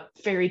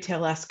fairy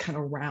tale-esque kind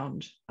of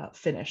round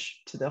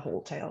finish to the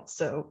whole tale.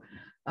 So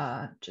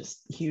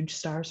just huge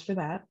stars for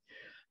that.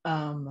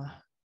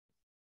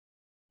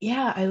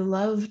 Yeah, I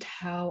loved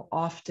how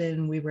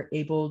often we were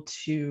able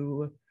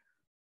to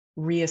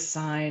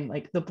reassign,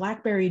 like the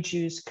blackberry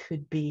juice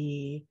could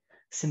be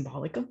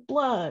symbolic of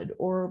blood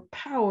or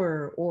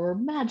power or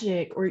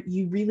magic, or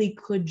you really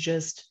could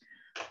just,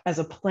 as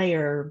a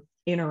player,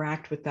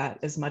 interact with that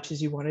as much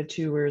as you wanted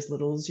to or as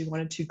little as you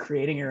wanted to,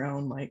 creating your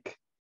own like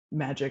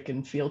magic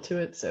and feel to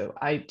it. So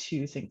I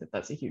too think that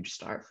that's a huge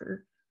star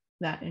for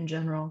that in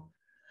general.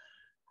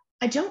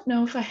 I don't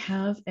know if I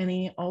have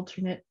any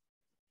alternate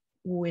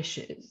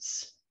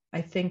wishes.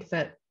 I think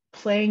that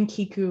playing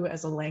Kiku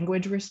as a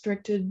language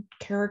restricted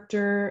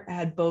character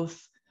had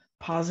both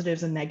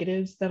positives and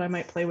negatives that I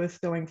might play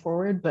with going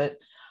forward, but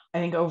I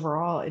think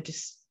overall it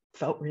just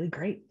felt really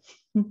great.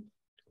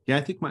 Yeah,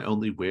 I think my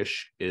only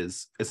wish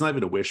is, it's not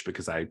even a wish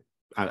because I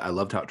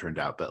loved how it turned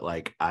out, but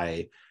like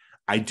I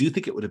do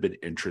think it would have been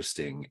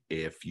interesting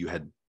if you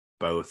had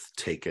both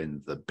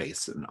taken the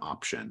basin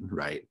option,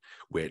 right?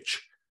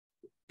 Which,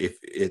 if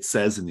it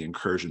says in the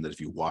incursion that if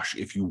you wash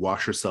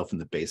yourself in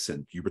the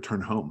basin, you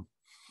return home,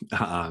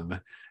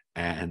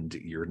 and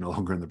you're no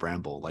longer in the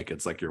bramble, like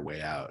it's like your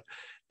way out.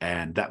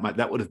 And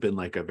that would have been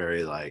like a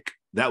very like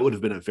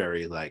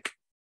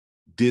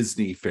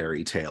Disney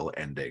fairy tale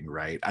ending,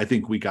 right? I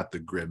think we got the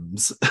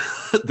Grimm's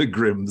the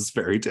Grimm's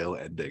fairy tale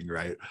ending,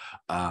 right?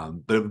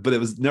 But it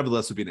was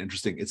nevertheless would be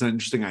it's an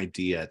interesting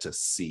idea to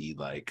see,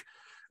 like,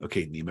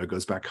 okay, Nemo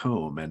goes back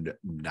home and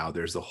now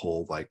there's a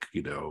whole like,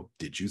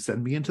 did you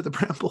send me into the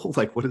bramble?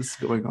 Like, what is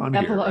going on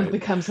here? Epilogue Right?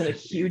 becomes in a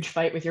huge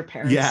fight with your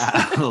parents.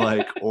 Yeah,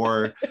 like,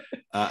 or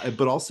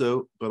but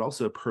also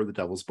per the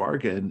devil's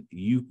bargain,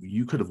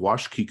 you could have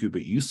washed Kiku,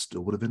 but you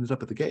still would have ended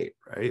up at the gate,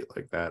 right?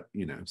 Like that,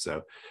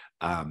 so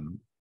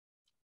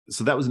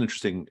that was an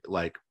interesting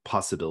like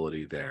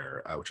possibility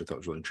there, which I thought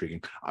was really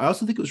intriguing. I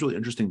also think it was really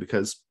interesting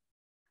because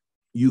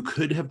you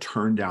could have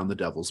turned down the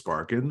devil's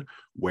bargain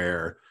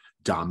where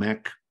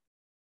Damek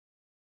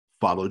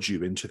followed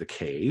you into the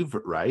cave,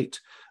 right?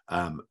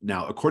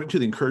 Now, according to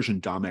the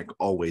incursion, Damek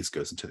always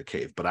goes into the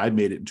cave, but I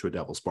made it into a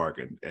devil's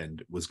bargain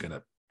and was going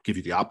to give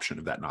you the option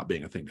of that not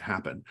being a thing to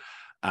happen.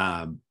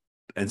 And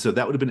so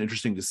that would have been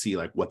interesting to see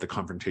like what the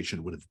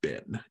confrontation would have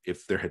been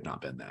if there had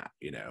not been that,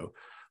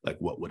 like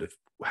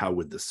how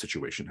would this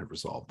situation have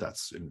resolved?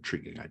 That's an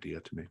intriguing idea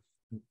to me.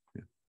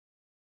 Yeah.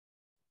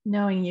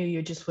 Knowing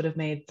you just would have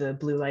made the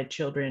blue light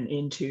children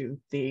into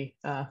the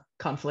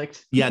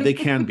conflict. Yeah, they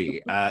can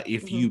be.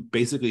 If you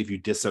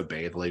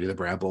disobey the Lady of the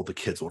Bramble, the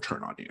kids will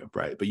turn on you,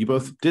 right? But you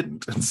both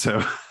didn't, and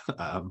so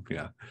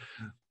yeah.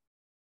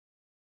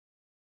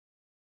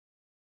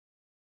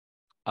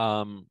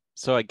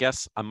 So I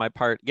guess on my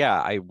part,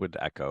 yeah, I would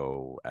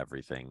echo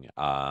everything.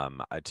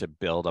 To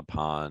build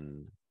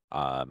upon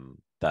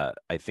that,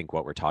 I think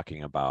what we're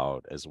talking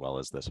about, as well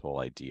as this whole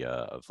idea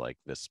of like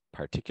this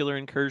particular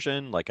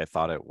incursion, like I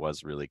thought it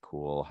was really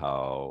cool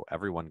how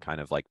everyone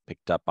kind of like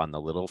picked up on the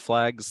little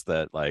flags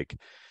that like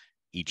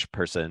each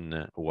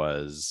person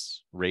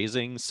was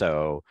raising.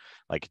 So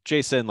like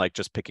Jason, like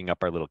just picking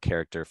up our little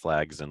character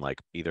flags and like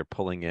either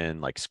pulling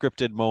in like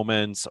scripted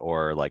moments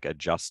or like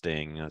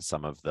adjusting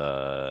some of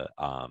the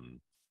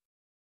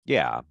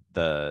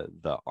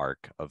the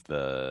arc of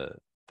the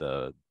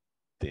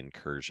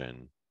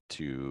incursion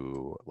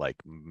to like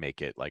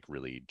make it like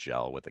really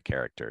gel with the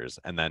characters,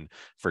 and then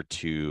for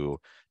two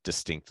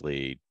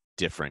distinctly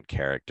different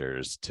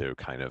characters to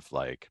kind of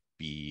like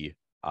be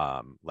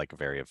like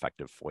very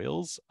effective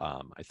foils.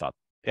 I thought,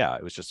 yeah,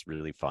 it was just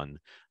really fun.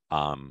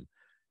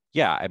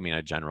 Yeah, I mean,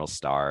 a general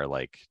star,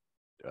 like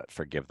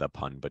forgive the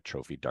pun, but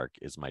Trophy Dark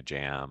is my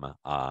jam.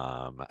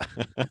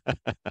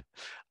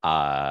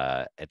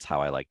 It's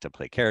how I like to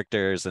play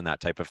characters and that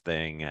type of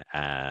thing,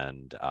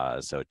 and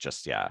so it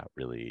just, yeah,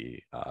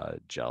 really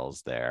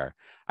gels there.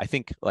 I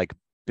think like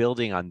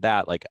building on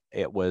that, like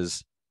I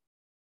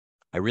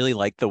really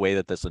like the way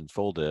that this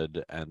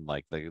unfolded and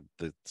like the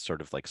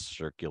sort of like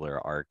circular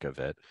arc of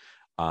it.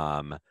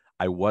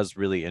 I was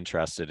really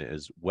interested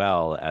as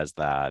well as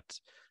that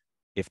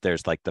if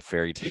there's like the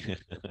fairy tale,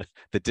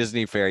 the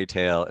Disney fairy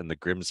tale and the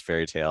Grimm's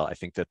fairy tale, I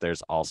think that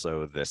there's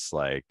also this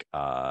like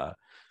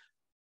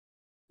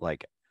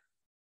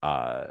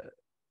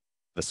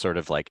the sort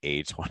of like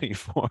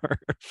A24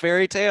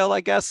 fairy tale,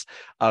 I guess,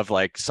 of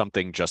like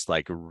something just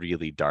like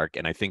really dark.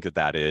 And I think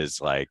that is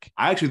like,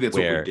 I actually think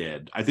that's what we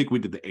did. I think we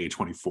did the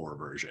A24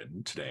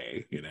 version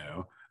today.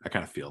 I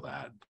kind of feel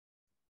that.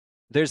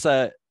 There's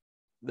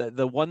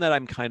the one that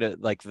I'm kind of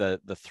like the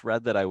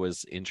thread that I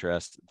was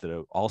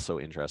also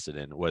interested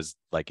in was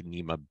like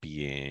Nima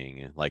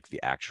being like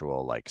the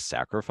actual like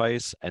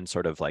sacrifice and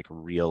sort of like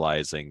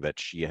realizing that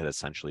she had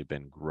essentially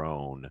been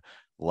grown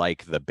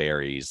like the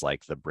berries,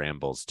 like the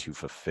brambles, to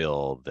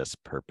fulfill this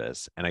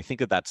purpose. And I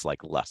think that that's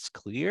like less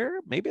clear.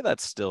 Maybe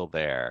that's still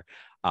there.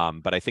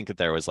 But I think that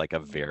there was like a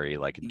very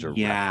like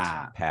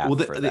direct path. Well,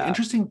 for the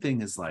interesting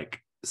thing is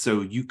like,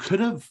 so you could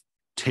have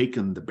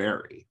taken the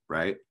berry,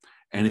 right?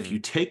 And if you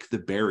take the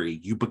berry,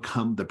 you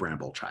become the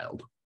bramble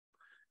child.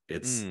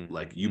 It's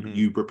like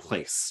you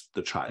replace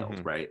the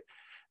child, right?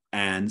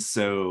 And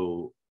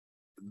so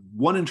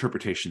one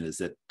interpretation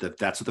is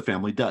that's what the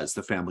family does.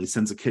 The family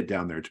sends a kid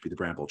down there to be the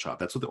bramble child.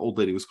 That's what the old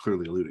lady was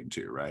clearly alluding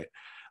to, right?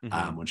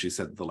 when she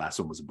said the last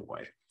one was a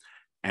boy.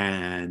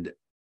 And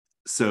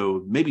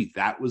so maybe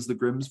that was the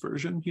Grimm's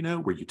version, you know,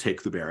 where you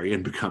take the berry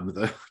and become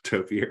the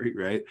topiary,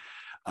 right?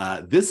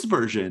 This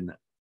version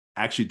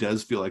actually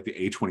does feel like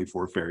the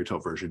A24 fairy tale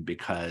version,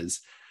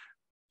 because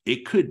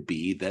it could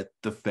be that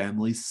the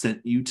family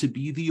sent you to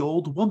be the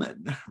old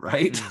woman,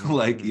 right?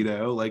 Like, you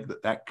know, like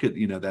that could,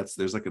 you know,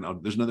 there's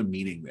another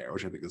meaning there,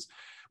 which I think is,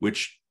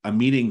 a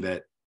meaning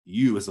that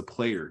you as a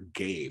player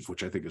gave,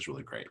 which I think is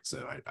really great.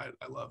 So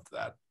I loved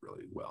that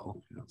really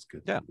well. You know, it's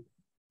good. Yeah.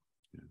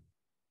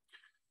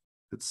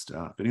 Good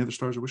stuff. Any other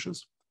stars or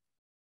wishes?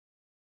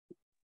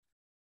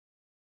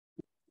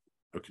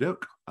 Okie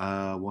doke.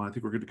 Well, I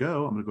think we're good to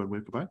go. I'm going to go ahead and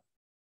wave goodbye.